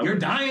 You're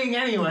dying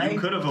anyway. You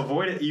could have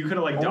avoided. You could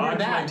have dodged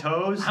my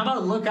toes. How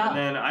about look up? And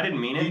then I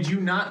didn't mean it. Did you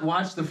not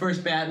watch the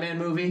first Batman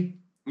movie?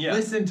 Yeah.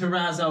 Listen to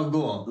Raz Al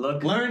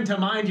Ghul. Learn to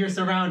mind your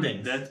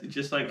surroundings. That's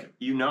just like,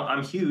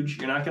 I'm huge.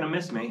 You're not going to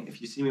miss me.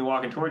 If you see me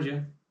walking towards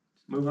you,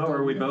 just move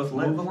over. We both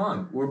live. Move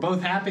along. We're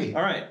both happy.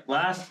 All right.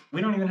 Last. We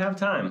don't even have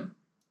time.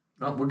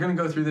 Well, we're going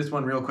to go through this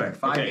one real quick.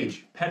 5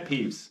 each. Pet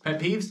peeves. Pet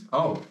peeves?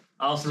 Oh.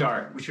 I'll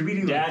start. Should we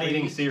do Dad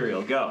eating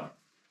cereal. Go.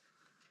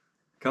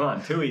 Come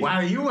on. 2 easy. Wow,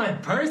 you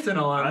went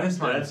personal on this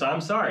one. I'm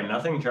sorry.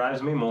 Nothing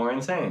drives me more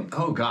insane.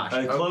 Oh, gosh.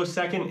 A close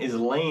second is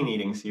Lane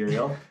eating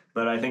cereal.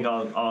 But I think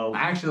I'll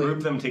actually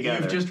group them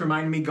together. You've just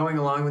reminded me going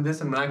along with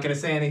this. I'm not going to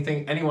say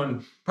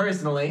anyone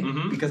personally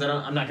because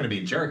I'm not going to be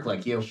a jerk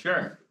like you.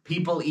 Sure.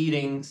 People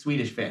eating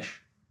Swedish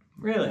fish.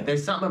 Really?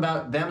 There's something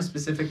about them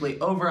specifically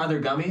over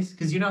other gummies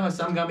because you know how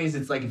some gummies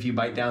it's like if you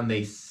bite down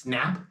they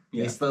snap.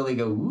 Yeah. They slowly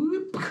go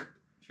whoop.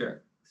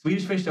 Sure.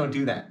 Swedish fish don't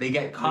do that. They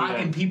get caught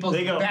in people's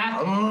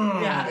back.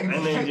 Yeah,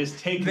 and they just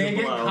take They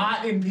get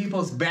caught in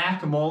people's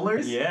back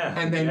molars. Yeah.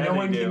 And then no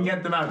one can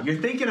get them out.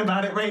 You're thinking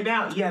about it right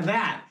now. Yeah,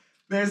 that.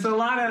 There's a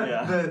lot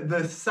of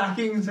the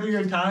sucking through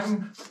your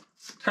tongue.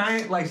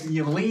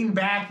 You lean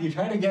back, you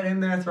try to get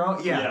in their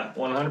throat. Yeah.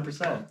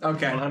 100%.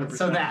 Okay. 100%.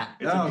 So that.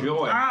 It's a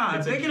joy.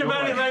 I'm thinking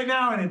about it right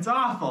now and it's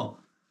awful.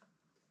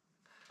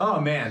 Oh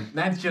man,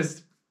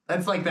 that's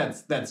like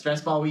that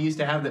stress ball we used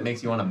to have that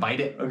makes you want to bite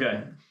it.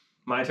 Okay.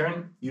 My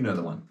turn? You know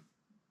the one.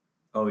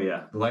 Oh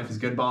yeah. The Life is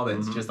Good ball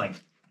that's just like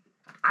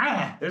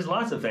There's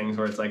lots of things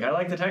where it's like, I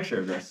like the texture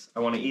of this.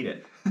 I want to eat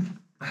it.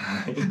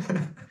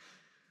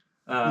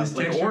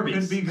 Like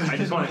Orbeez. I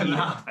just want to eat it.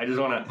 I just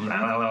want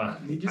to.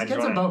 You just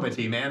get some boba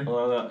tea, man.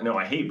 No,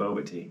 I hate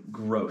boba tea.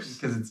 Gross.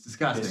 Because it's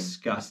disgusting.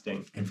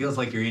 Disgusting. It feels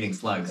like you're eating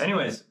slugs.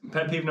 Anyways,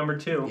 pet peeve number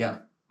 2. Yeah.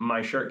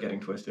 My shirt getting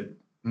twisted.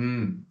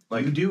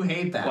 Like you do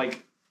hate that.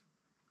 Like.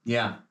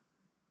 Yeah.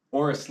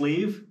 Or a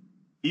sleeve.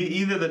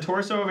 Either the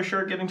torso of a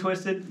shirt getting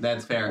twisted.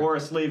 That's fair. Or a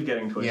sleeve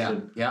getting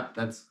twisted. Yeah.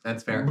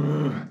 That's fair.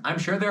 I'm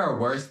sure there are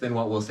worse than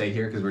what we'll say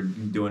here because we're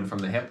doing from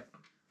the hip,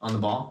 on the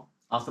ball,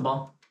 off the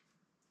ball.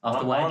 Off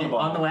the wagon?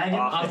 On the wagon?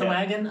 Off the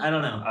wagon? I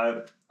don't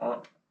know.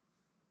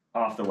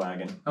 Off the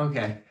wagon.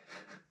 Okay.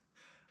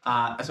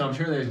 So I'm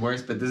sure there's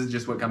worse, but this is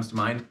just what comes to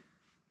mind.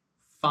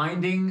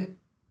 Finding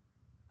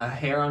a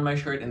hair on my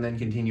shirt and then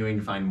continuing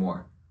to find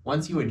more.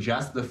 Once you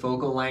adjust the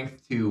focal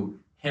length to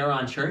hair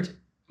on shirt,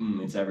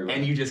 it's everywhere.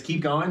 And you just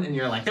keep going and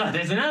you're like, oh,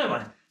 there's another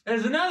one.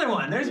 There's another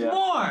one. There's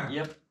more.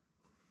 Yep.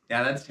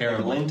 Yeah, that's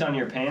terrible. Like lint on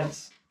your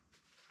pants.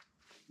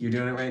 You're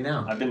doing it right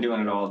now. I've been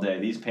doing it all day.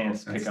 These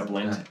pants pick up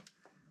lint.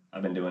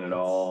 I've been doing it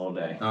all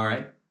day. All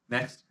right.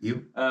 Next,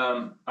 you.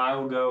 I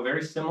will go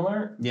very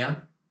similar. Yeah.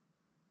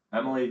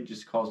 Emily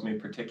just calls me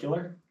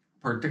particular.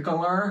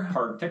 Particular?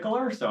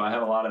 Particular. So I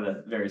have a lot of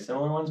the very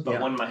similar ones.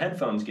 But when my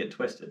headphones get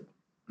twisted.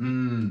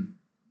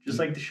 Just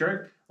like the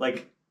shirt.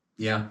 Like.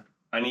 Yeah.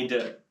 I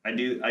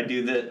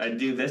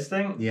do this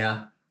thing.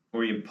 Yeah.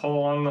 Where you pull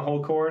along the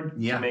whole cord.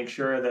 Yeah. To make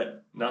sure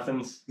that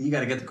nothing's. You got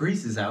to get the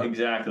creases out.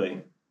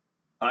 Exactly.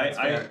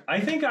 I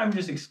think I'm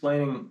just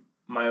explaining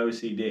my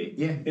OCD.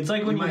 Yeah. It's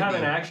like when you have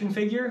an action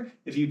figure,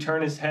 if you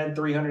turn his head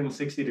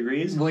 360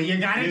 degrees. Well, you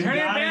gotta turn it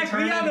back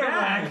the other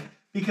way.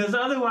 Because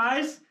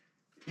otherwise,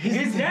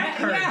 his neck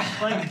hurts. Yeah.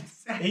 Like,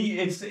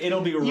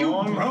 it'll be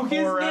wrong broke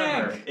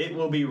forever. His neck. It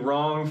will be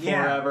wrong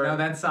forever. No,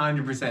 that's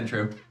 100%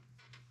 true.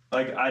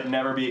 Like, I'd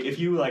never be... If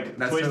you, like,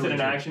 twisted an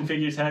action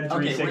figure's head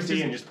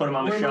 360 and just put him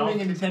on the shelf... We're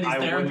moving into Teddy's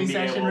therapy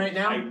session right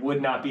now. I would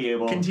not be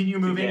able Continue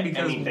moving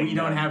because we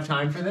don't have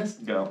time for this?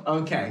 Go.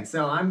 Okay,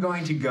 so I'm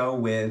going to go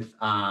with...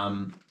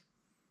 Dang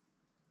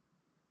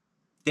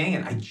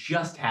it, I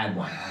just had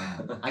one.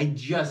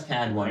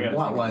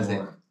 What was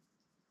it?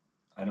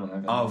 I don't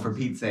have... Oh, for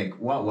Pete's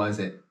sake. What was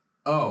it?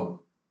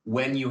 Oh,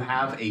 when you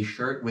have a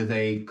shirt with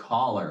a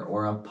collar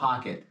or a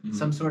pocket,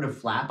 some sort of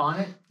flap on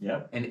it,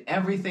 and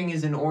everything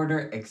is in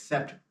order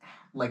except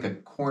like a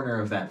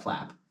corner of that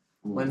flap.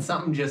 Ooh. When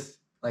something just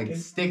like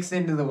sticks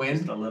into the wind.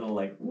 Just a little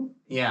like, whoop.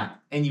 Yeah,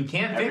 and you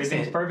can't fix it.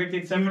 Everything's perfect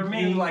except for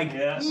me. You like,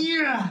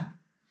 yeah.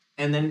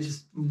 And then it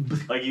just...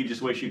 Like you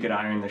just wish you could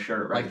iron the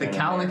shirt right. Like the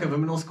cowlick of a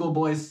middle school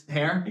boy's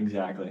hair.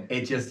 Exactly.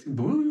 It just...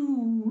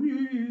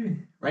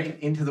 right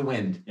into the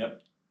wind.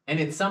 Yep. And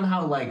it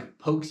somehow like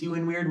pokes you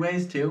in weird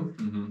ways too.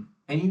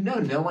 And you know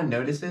no one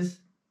notices,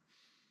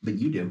 but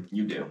you do.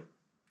 You do.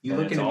 You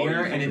look in a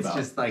mirror and it's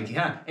just like,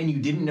 yeah. And you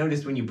didn't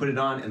notice when you put it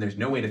on and there's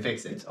no way to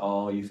fix it. It's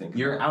all you think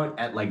You're about. out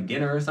at like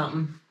dinner or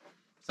something,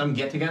 some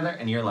get together,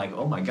 and you're like,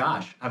 oh my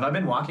gosh, have I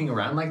been walking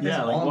around like this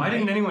all why night?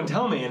 didn't anyone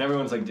tell me? And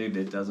everyone's like, dude,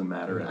 it doesn't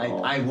matter at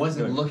all. I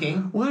wasn't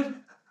looking. What?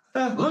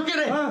 Look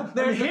at it.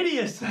 They're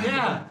hideous.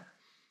 Yeah.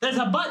 There's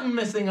a button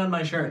missing on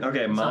my shirt.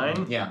 Okay,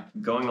 mine, yeah.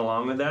 Going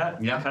along with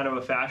that, kind of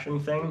a fashion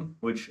thing,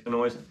 which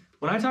annoys...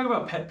 When I talk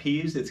about pet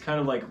peeves, it's kind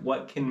of like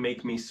what can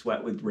make me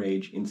sweat with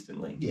rage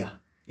instantly. Yeah.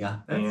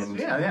 And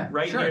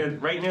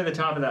right near the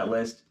top of that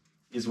list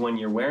is when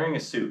you're wearing a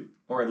suit,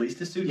 or at least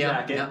a suit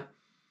jacket,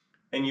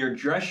 and your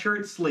dress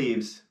shirt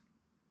sleeves,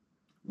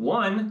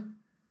 one,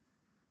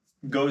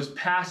 goes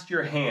past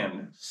your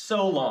hand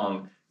so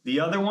long, The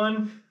other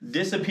one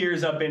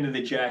disappears up into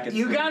the jacket.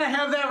 You gotta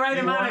have that right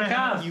amount of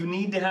cuff. You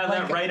need to have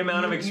that right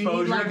amount of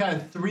exposure. You need like a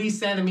 3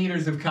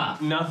 centimeters of cuff.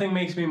 Nothing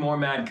makes me more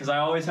mad because I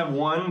always have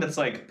one that's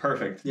like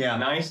perfect,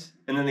 nice,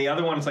 and then the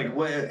other one is like,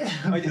 what?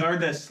 Are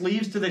the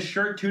sleeves to the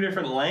shirt 2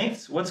 different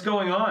lengths? What's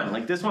going on?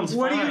 Like this one's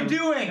what fine. are you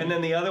doing? And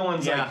then the other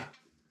one's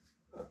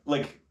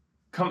like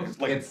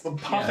it's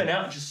puffing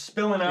out, just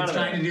spilling out. It's of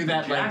trying to do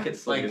that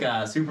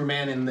like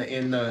Superman in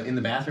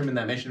the bathroom in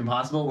that Mission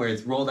Impossible where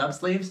it's rolled up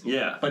sleeves.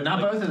 Yeah, but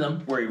not both of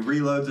them. Where he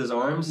reloads his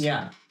arms.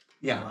 Yeah,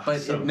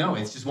 but no,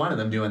 it's just one of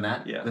them doing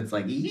that. Yeah, that's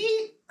like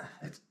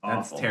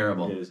that's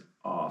terrible. It is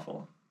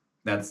awful.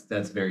 That's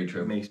very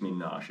true. It makes me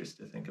nauseous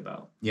to think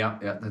about. Yeah,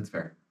 that's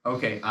fair.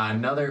 Okay,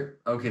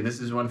 this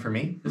is one for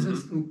me. This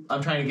is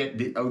I'm trying to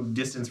get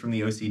distance from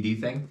the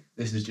OCD thing.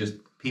 This is just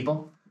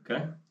people.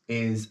 Okay.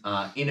 Is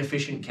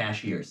inefficient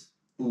cashiers.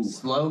 Ooh.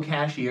 Slow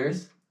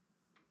cashiers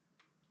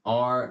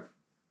are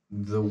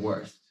the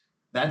worst.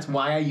 That's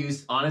why I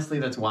use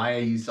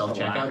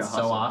self-checkout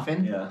so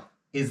often. Yeah.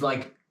 Is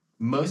like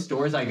most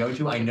stores I go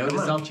to, I know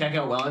the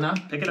self-checkout well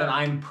enough that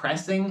I'm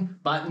pressing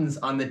buttons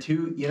on the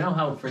two. You know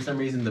how for some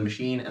reason the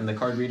machine and the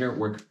card reader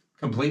work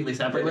completely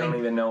separately? They don't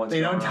even know what's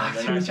going on. They don't talk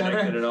to each other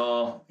at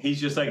all.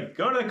 He's just like,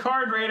 go to the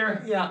card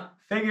reader. Yeah.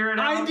 Figure it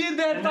out. I did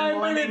that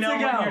 5 minutes ago.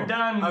 When you're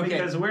done,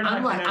 because we're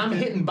not I'm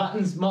hitting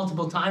buttons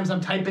multiple times.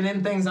 I'm typing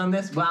in things on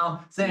this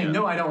while saying,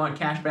 no, I don't want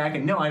cash back,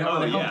 and no, I don't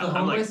want to help the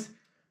homeless.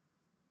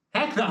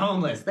 Heck the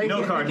homeless. They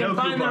can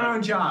find their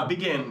own job.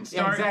 Begin.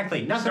 Start. Yeah,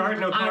 exactly. Nothing. Start,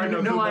 no card,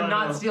 no coupon. No, I'm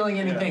not stealing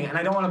anything, and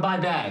I don't want to buy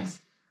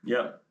bags.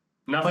 Yep.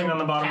 Nothing on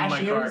the bottom of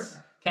my cart.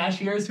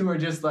 Cashiers who are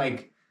just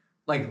like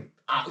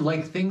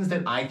things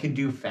that I could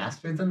do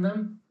faster than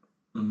them.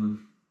 Mm-hmm.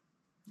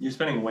 You're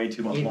spending way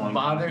too much long. It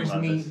bothers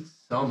me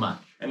so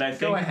much. And I think,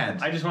 go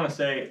ahead. I just want to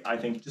say, I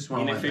think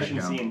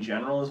inefficiency in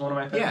general is one of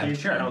my pet peeves.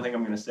 Sure. I don't think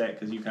I'm going to say it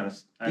because you kind of,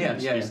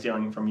 I'm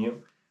stealing from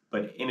you.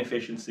 But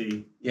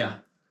inefficiency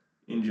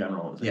in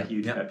general is a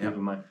huge pet peeve of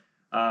mine.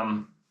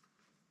 I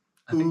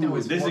think that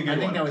was four. I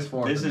think that was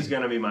 4. This is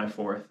going to be my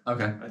 4th.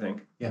 Okay. I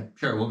think. Yeah,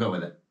 sure. We'll go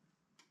with it.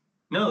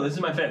 No, this is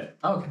my 5th.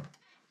 Oh, okay.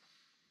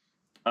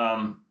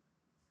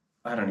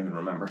 I don't even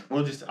remember.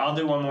 I'll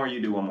do one more, you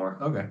do one more.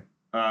 Okay.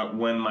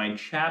 When my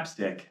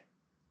chapstick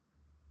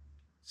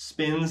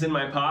spins in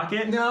my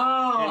pocket. No,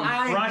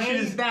 I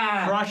hate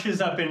that. Crushes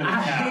up into the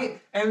cap.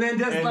 And then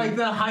does like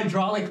the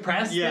hydraulic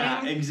press thing.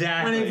 Yeah,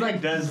 exactly. When it's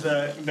like does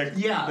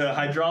the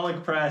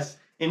hydraulic press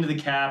into the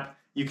cap.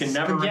 You can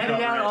never recover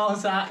out it. all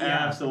sides.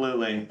 Yeah.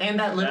 Absolutely. And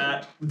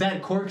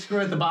that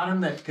corkscrew at the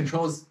bottom that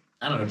controls,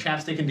 I don't know,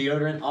 chapstick and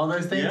deodorant, all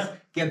those things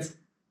gets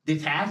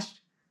detached.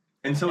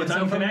 And so it's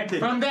unconnected.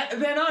 From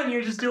then on,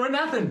 you're just doing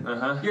nothing.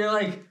 You're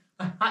like,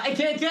 I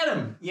can't get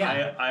him.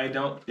 Yeah. I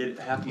don't. It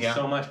happens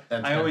so much.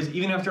 I always,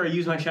 even after I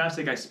use my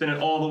chapstick, I spin it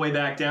all the way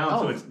back down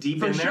so it's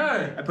deep in there.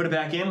 Sure. I put it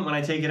back in. When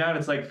I take it out,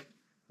 it's like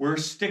we're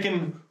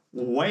sticking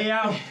way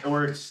out and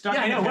we're stuck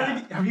in the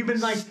cap. Have you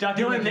been like stuck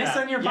doing this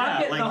on your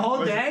pocket the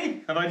whole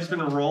day? Have I just been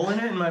rolling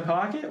it in my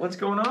pocket? What's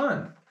going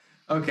on?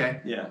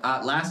 Okay. Yeah.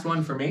 Last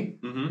one for me,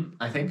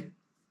 I think.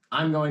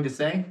 I'm going to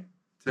say,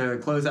 to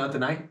close out the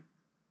night,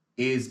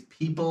 is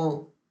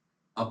people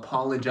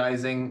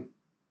apologizing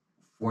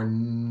for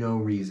no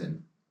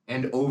reason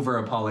and over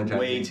apologizing.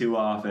 Way too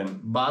often.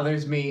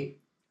 Bothers me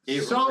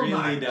so much. It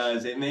really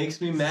does. It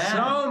makes me mad.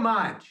 So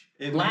much.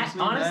 It makes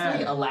me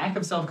mad. A lack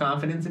of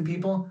self-confidence in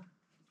people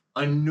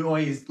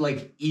annoys,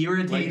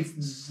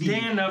 irritates the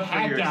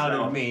heck out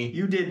of me.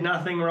 You did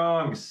nothing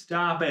wrong.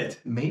 Stop it.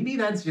 Maybe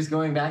that's just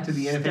going back to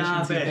the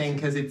inefficiency thing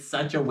because it's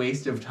such a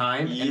waste of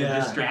time and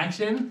a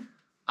distraction.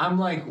 I'm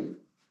like,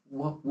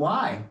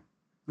 why?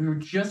 We were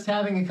just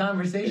having a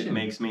conversation. It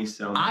makes me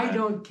so mad.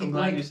 I'm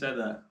glad you said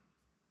that.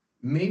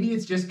 Maybe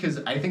it's just because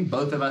I think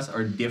both of us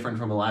are different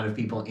from a lot of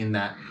people in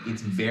that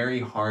it's very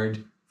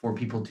hard for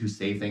people to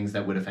say things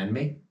that would offend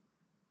me.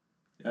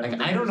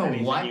 I don't know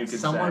what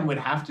someone would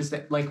have to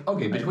say.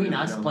 Between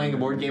us playing a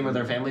board game with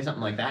our family,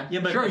 something like that.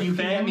 Yeah, but sure, you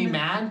can get me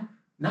mad.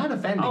 Not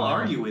offending. I'll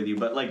argue with you,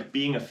 but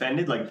being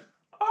offended,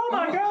 oh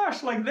my gosh,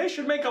 they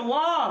should make a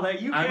law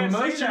that you can't say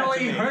that to me. I'm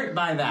emotionally hurt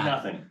by that.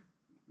 Nothing.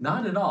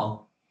 Not at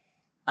all.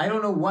 I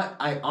don't know what.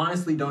 I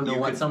honestly don't know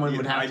what someone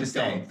would have to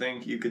say. I don't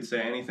think you could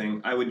say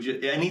anything. I would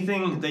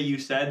anything that you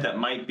said that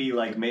might be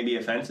maybe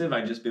offensive.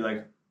 I'd just be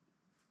like,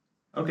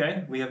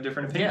 okay, we have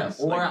different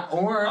opinions. Yeah.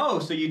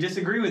 Or so you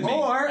disagree with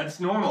me? That's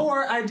normal.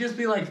 Or I'd just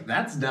be like,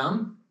 that's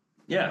dumb.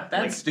 Yeah.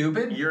 That's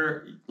stupid.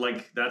 You're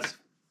that's.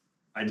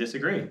 I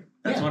disagree.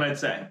 That's what I'd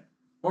say.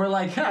 Or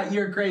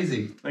you're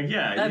crazy.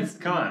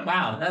 Come on.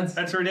 Wow,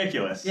 that's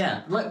ridiculous.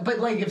 Yeah, but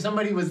if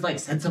somebody was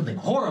said something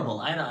horrible,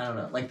 I don't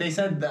know. They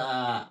said.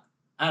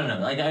 I don't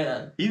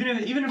know. Even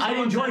if I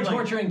enjoy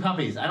torturing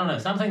puppies. I don't know,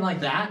 something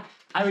like that.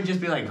 I would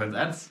just be like,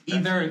 that's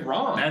either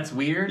wrong. That's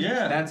weird.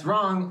 Yeah. That's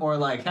wrong. Or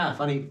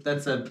funny.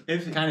 That's a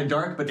kind of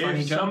dark but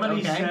funny joke. If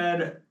somebody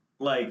said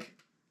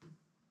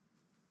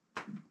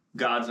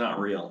God's not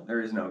real,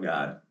 there is no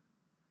God.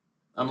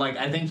 I'm like,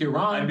 I think you're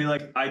wrong. I'd be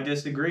like, I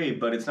disagree,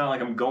 but it's not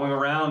like I'm going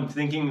around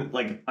thinking,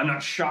 like, I'm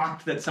not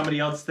shocked that somebody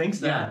else thinks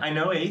that. Yeah. I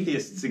know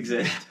atheists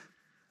exist.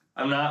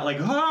 I'm not like,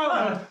 Get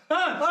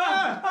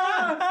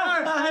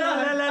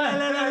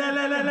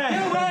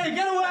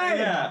away!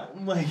 Yeah,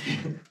 like,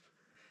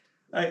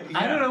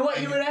 I don't know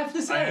what you would have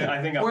to say.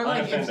 I think I'm or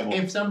like unoffendable.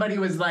 if somebody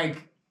was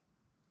like,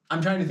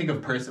 I'm trying to think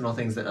of personal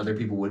things that other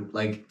people would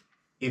like.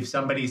 If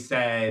somebody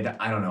said,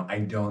 I don't know, I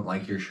don't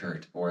like your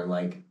shirt, or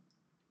like,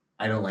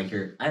 I don't like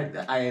your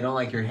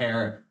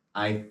hair.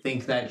 I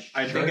think that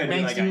shirt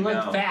makes you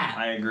look fat.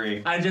 I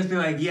agree. I'd just be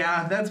like,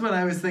 yeah, that's what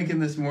I was thinking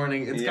this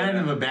morning. It's kind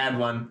of a bad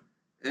one.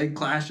 It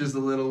clashes a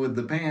little with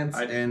the pants,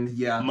 and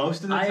yeah.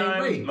 Most of the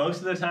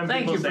time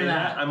Thank people you for say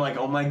that. I'm like,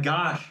 oh my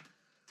gosh.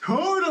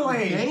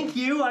 Totally. Thank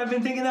you. I've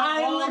been thinking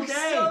that all look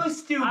day. so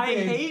stupid. I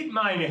hate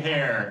mine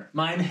hair.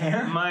 Mine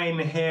hair? Mine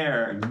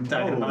hair.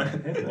 Talking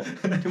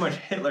about Too much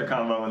Hitler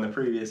combo in the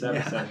previous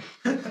episode.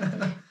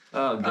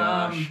 Oh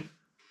gosh.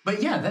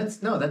 But yeah, that's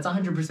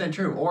 100%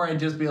 true. Or I'd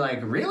just be like,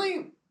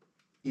 really?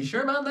 You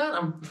sure about that?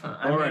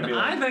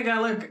 I think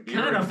I look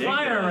kind of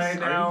fire right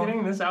now. Are you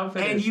kidding? This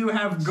outfit and is you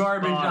have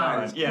garbage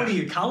eyes. Yeah. What are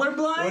you, colorblind?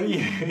 What are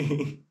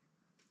you?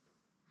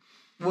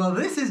 Well,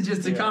 this is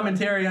just a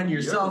commentary on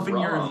yourself and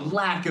your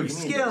lack of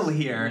skill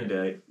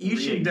here. You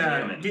should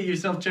get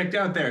yourself checked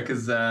out there,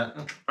 because... All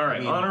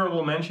right,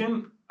 honorable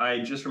mention. I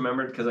just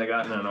remembered because I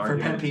got in an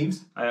argument. For pet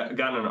peeves? I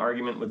got in an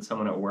argument with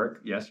someone at work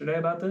yesterday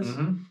about this.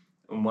 Mm-hmm.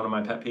 And one of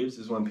my pet peeves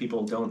is when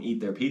people don't eat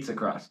their pizza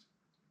crust.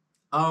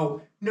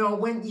 Oh, no,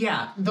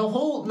 the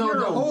whole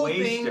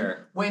thing,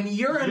 when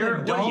you're an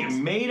adult, what, you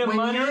made of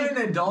money? You're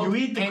an adult, you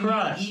eat the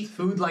crust. You eat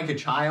food like a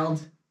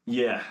child.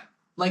 Yeah.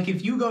 Like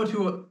if you go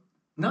to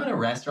not a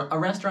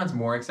restaurant's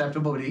more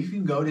acceptable, but if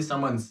you go to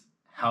someone's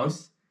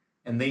house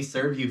and they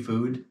serve you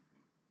food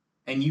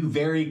and you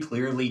very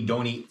clearly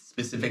don't eat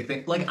specific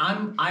things, like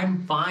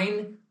I'm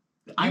fine.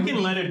 You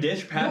can let a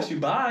dish pass you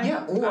by.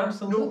 Yeah,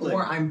 absolutely.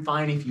 Or I'm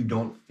fine if you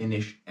don't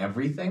finish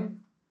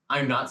everything.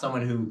 I'm not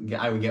someone who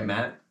I would get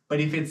mad at. But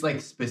if it's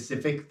like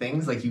specific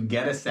things, like you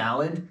get a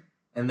salad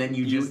and then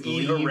you just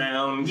eat leave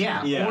around.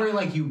 Yeah. Or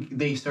like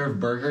they serve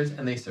burgers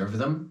and they serve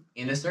them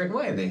in a certain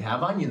way. They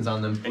have onions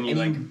on them. And you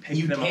take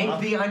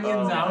the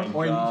onions out,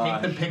 or you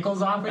take the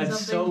pickles off, or That's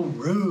something. so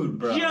rude,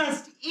 bro.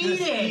 Just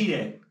eat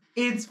it.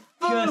 It's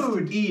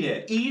food. Just eat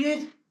it. Eat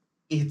it.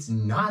 It's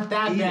not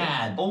that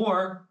bad.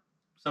 Or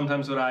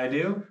sometimes what I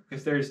do,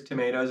 if there's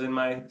tomatoes in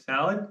my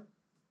salad,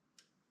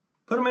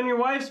 put them in your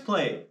wife's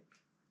plate.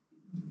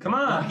 Come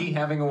on. Lucky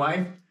having a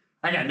wife.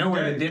 I got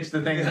nowhere to ditch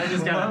the things. I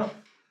just gotta.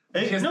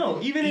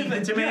 Even if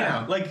the tomato.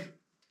 Yeah, like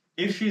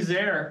if she's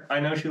there, I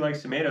know she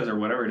likes tomatoes or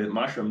whatever it is.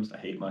 Mushrooms. I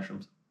hate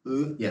mushrooms.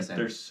 Yes,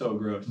 they're so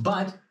gross.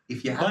 But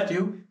if you have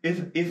to,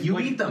 if you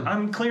eat them,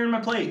 I'm clearing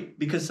my plate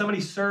because somebody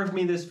served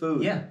me this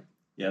food. Yeah.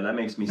 Yeah, that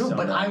makes me so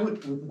but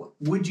mad.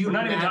 Would you? We're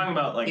not even talking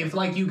about like if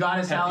like you got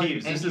a salad.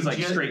 Peeves. This is like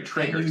straight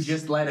triggers. And you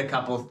just let a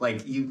couple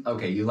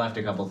you left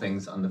a couple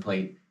things on the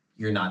plate.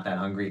 You're not that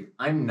hungry.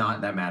 I'm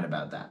not that mad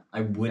about that.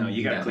 I wouldn't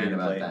be that mad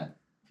about that.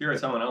 If you're at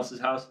someone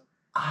else's house,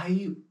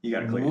 you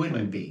gotta clear your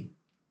plate. Be.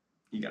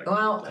 You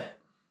gotta.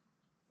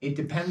 It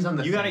depends on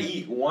the. You gotta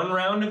eat one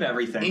round of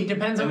everything. It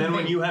depends on. And then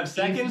when you have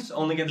seconds,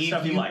 only get the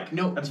stuff you like.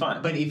 No, that's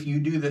fine. But if you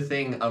do the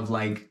thing of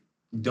like,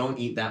 don't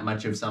eat that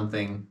much of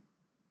something,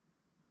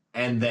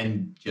 and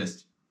then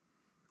just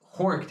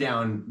hork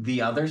down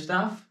the other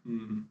stuff,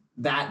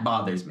 that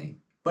bothers me.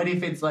 But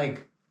if it's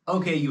like,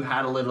 okay, you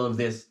had a little of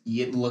this,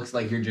 it looks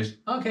like you're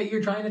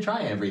trying to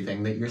try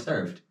everything that you're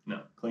served.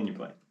 No, clean your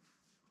plate.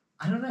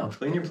 I don't know.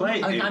 Clean your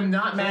plate. Like, I'm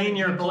not mad at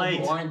people plate.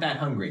 who aren't that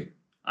hungry.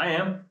 I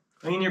am.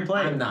 Clean your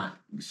plate. I'm not.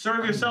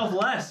 Serve yourself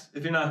less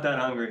if you're not that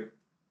hungry.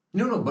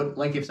 No, but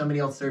like if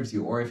somebody else serves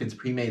you, or if it's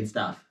pre-made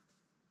stuff.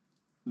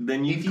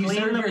 Then you clean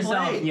serve the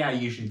yourself, plate. yeah,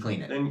 you should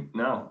clean it. Then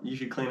no, you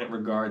should clean it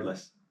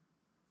regardless.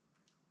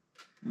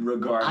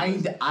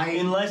 Regardless. I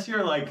unless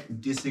you're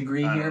like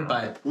disagree here,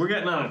 but we're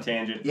getting on a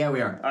tangent. Yeah,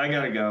 we are. I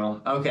gotta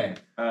go. Okay.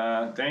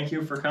 Thank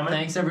you for coming.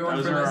 Thanks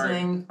everyone for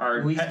listening.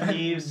 Our pet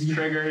peeves,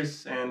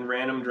 triggers, and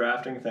random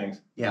drafting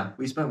things. Yeah,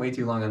 we spent way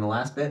too long on the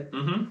last bit.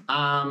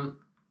 Mm-hmm.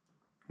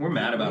 We're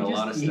mad about a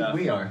lot of stuff.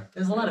 We are.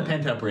 There's a lot of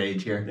pent up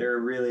rage here. There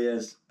really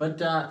is. But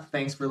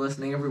thanks for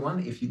listening, everyone.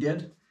 If you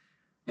did,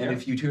 and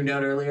if you tuned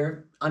out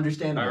earlier,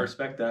 understandable. I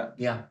respect that.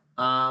 Yeah.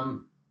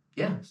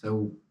 Yeah.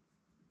 So,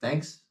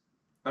 thanks.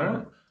 All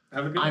right.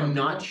 Have a good one. I'm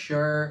not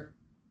sure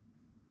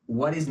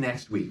what is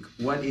next week.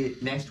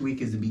 Next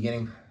week is the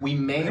beginning. We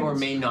may or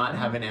may not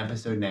have an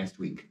episode next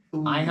week.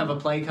 Ooh. I have a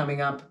play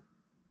coming up.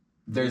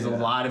 There's a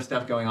lot of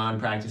stuff going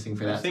on practicing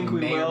for that. I think so we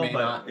may will, or may but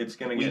not. it's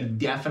going to get... We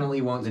definitely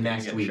won't the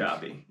next week.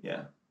 Choppy,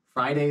 yeah.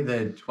 Friday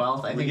the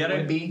 12th, I think it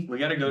would be. We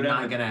got to go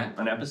down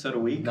an episode a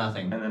week.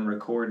 Nothing. And then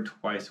record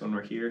twice when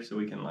we're here so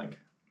we can like,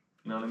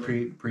 you know what I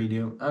mean?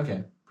 Pre-do.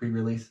 Okay.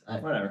 Pre-release.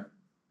 Whatever.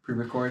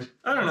 Pre-record.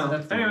 I don't know.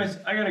 Anyways,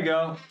 I got to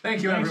go.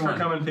 Thank you, everyone.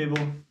 Thanks for coming,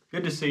 people.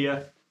 Good to see you.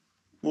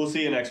 We'll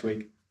see you next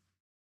week.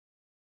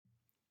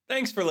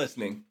 Thanks for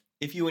listening.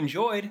 If you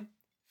enjoyed,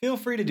 feel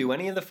free to do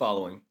any of the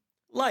following.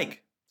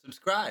 Like,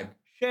 subscribe,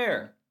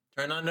 share,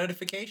 Turn on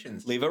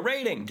notifications. Leave a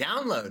rating.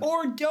 Download.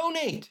 Or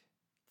donate.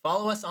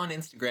 Follow us on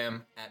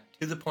Instagram at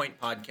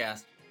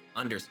 @tothepointpodcast_.